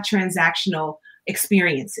to have transactional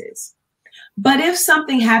experiences. But if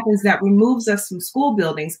something happens that removes us from school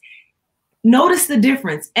buildings, notice the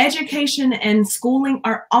difference. Education and schooling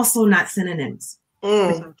are also not synonyms.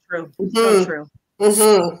 So true. So true.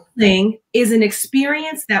 Schooling is an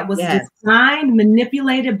experience that was designed,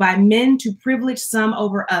 manipulated by men to privilege some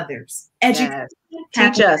over others. Education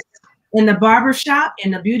teach us in the barbershop,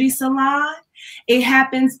 in the beauty salon. It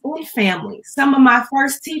happens in families. Some of my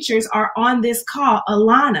first teachers are on this call,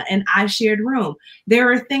 Alana and I shared room.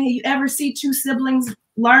 There are things, you ever see two siblings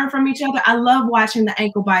learn from each other? I love watching the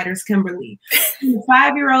ankle biters, Kimberly. A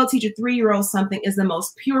 5-year-old teach a 3-year-old something is the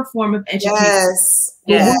most pure form of education.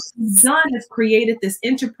 What we've done is created this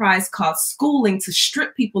enterprise called schooling to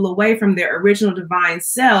strip people away from their original divine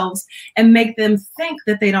selves and make them think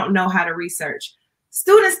that they don't know how to research.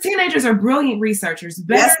 Students, teenagers are brilliant researchers.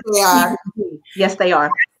 Yes, they are. Yes, they are.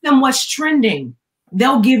 Ask them what's trending.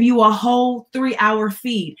 They'll give you a whole 3-hour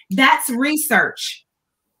feed. That's research.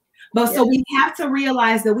 But so we have to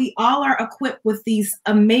realize that we all are equipped with these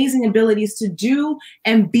amazing abilities to do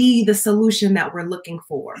and be the solution that we're looking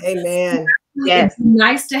for. Amen. It's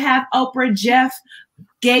nice to have Oprah, Jeff,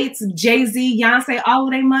 Gates, Jay-Z, Beyonce, all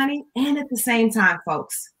of their money. And at the same time,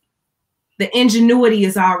 folks, the ingenuity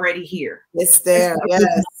is already here. It's there.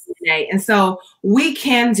 Yes. And so we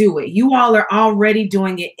can do it. You all are already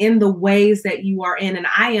doing it in the ways that you are in. And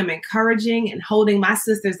I am encouraging and holding my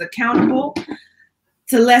sisters accountable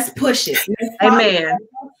to let's push it. Amen.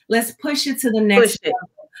 Let's push it to the next level.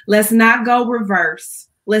 Let's not go reverse.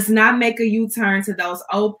 Let's not make a U-turn to those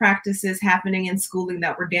old practices happening in schooling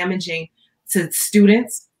that were damaging to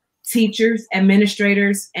students, teachers,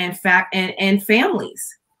 administrators, and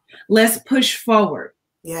families. Let's push forward.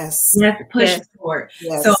 Yes. Let's push forward.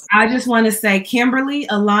 Yes. So I just want to say, Kimberly,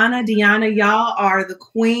 Alana, Deonnah, y'all are the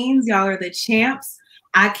queens. Y'all are the champs.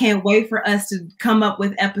 I can't wait for us to come up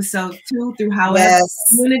with episode 2 through however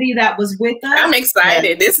community that was with us. I'm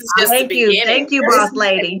excited. This is just the beginning. Thank you, boss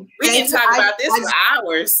lady. We can talk about this for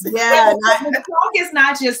hours. Yeah. Talk is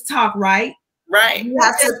not just talk, right? Right.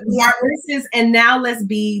 And now let's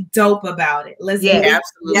be dope about it. Let's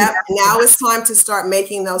absolutely. Yep. Now it's time to start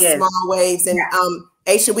making those small waves. And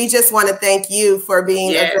Aysha, we just want to thank you for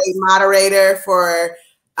being a great moderator, for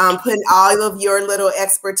putting all of your little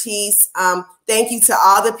expertise. Thank you to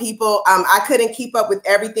all the people. I couldn't keep up with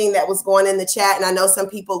everything that was going in the chat, and I know some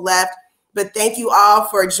people left, but thank you all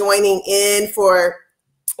for joining in, for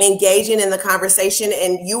engaging in the conversation,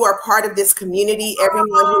 and you are part of this community. Everyone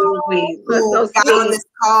who got on this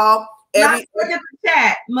call. Look at the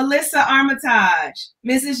chat. Melissa Armitage.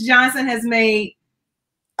 Mrs. Johnson has made.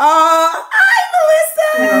 Oh, hi,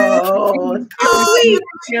 Melissa.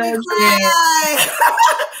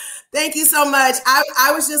 Thank you so much.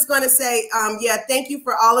 I was just going to say, thank you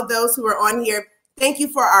for all of those who are on here. Thank you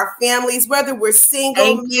for our families, whether we're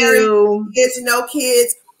single, married, kids, no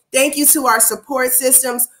kids. Thank you to our support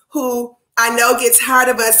systems, who I know get tired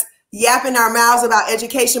of us yapping our mouths about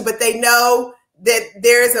education, but they know that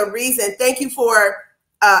there's a reason. Thank you for,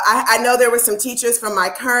 I know there were some teachers from my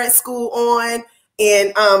current school on,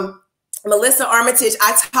 and Melissa Armitage,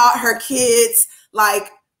 I taught her kids, like,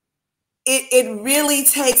 it really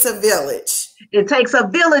takes a village. It takes a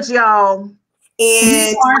village, y'all. And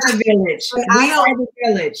we are the village. We are the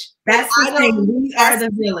village. That's the thing. We are the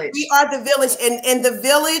village. We are the village, and the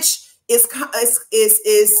village is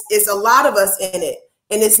a lot of us in it.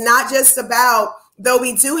 And it's not just about, though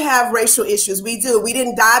we do have racial issues. We do. We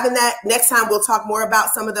didn't dive in that. Next time we'll talk more about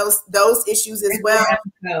some of those issues as well.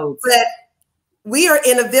 But we are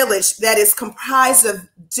in a village that is comprised of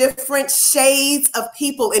different shades of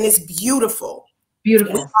people, and it's beautiful.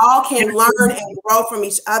 Beautiful. We all can learn and grow from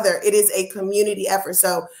each other. It is a community effort.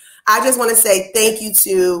 So I just want to say thank you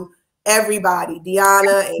to everybody,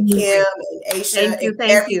 Deonnah and Kim and Aysha, and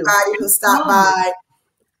everybody who stopped by.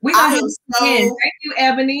 Thank you,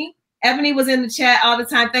 Ebony. Ebony was in the chat all the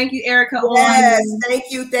time. Thank you, Erica. Yes,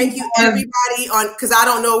 thank you everybody on, because I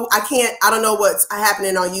don't know what's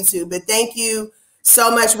happening on YouTube, but thank you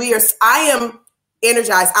so much. I am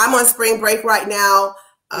energized. I'm on spring break right now.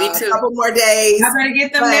 Me too. A couple more days. I better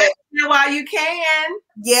get them there while you can.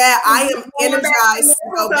 Yeah, I am energized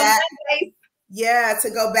to go back. Yeah, to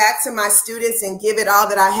go back to my students and give it all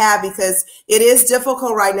that I have, because it is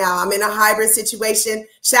difficult right now. I'm in a hybrid situation.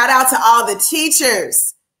 Shout out to all the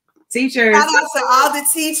teachers. Shout out to all the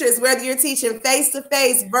teachers, whether you're teaching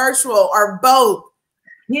face-to-face, virtual, or both.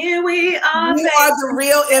 Here we are. You are the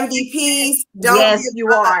real MVPs. You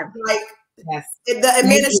are. The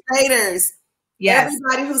administrators. Yes.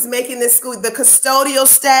 Everybody who's making this school, the custodial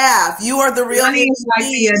staff, you are the real MVPs. Like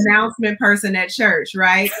the announcement person at church,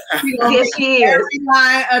 right? Yes, she is. Every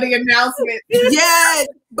line of the announcement. Yes,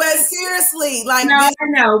 but seriously, like, no.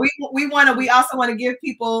 We also want to give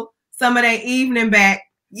people some of their evening back.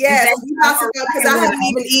 Yes, because I haven't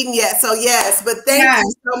even eaten yet. So yes, but thank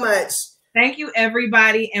you so much. Thank you,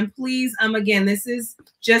 everybody. And please, again, this is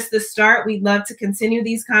just the start. We'd love to continue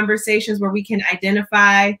these conversations where we can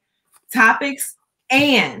identify topics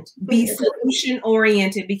and be solution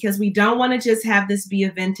oriented, because we don't want to just have this be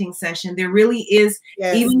a venting session. There really is,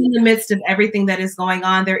 even in the midst of everything that is going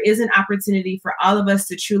on, there is an opportunity for all of us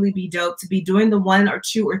to truly be dope, to be doing the 1 or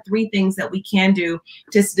 2 or 3 things that we can do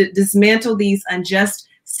to dismantle these unjust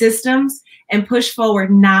systems and push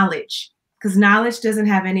forward knowledge, because knowledge doesn't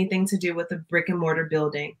have anything to do with a brick and mortar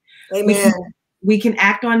building. Amen. We can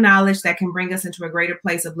act on knowledge that can bring us into a greater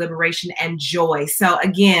place of liberation and joy. So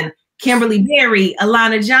again, Kimberly Berry,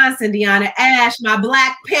 Alana Johnson, Deonnah Ash, my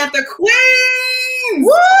Black Panther queen.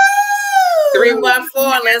 Woo!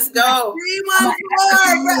 314, let's go.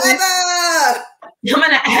 314 forever. I'm going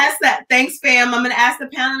to ask that. Thanks, fam. I'm going to ask the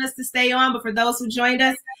panelists to stay on, but for those who joined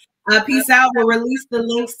us, peace out. We'll release the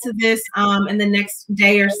links to this in the next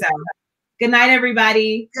day or so. Good night,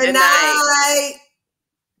 everybody. Good night.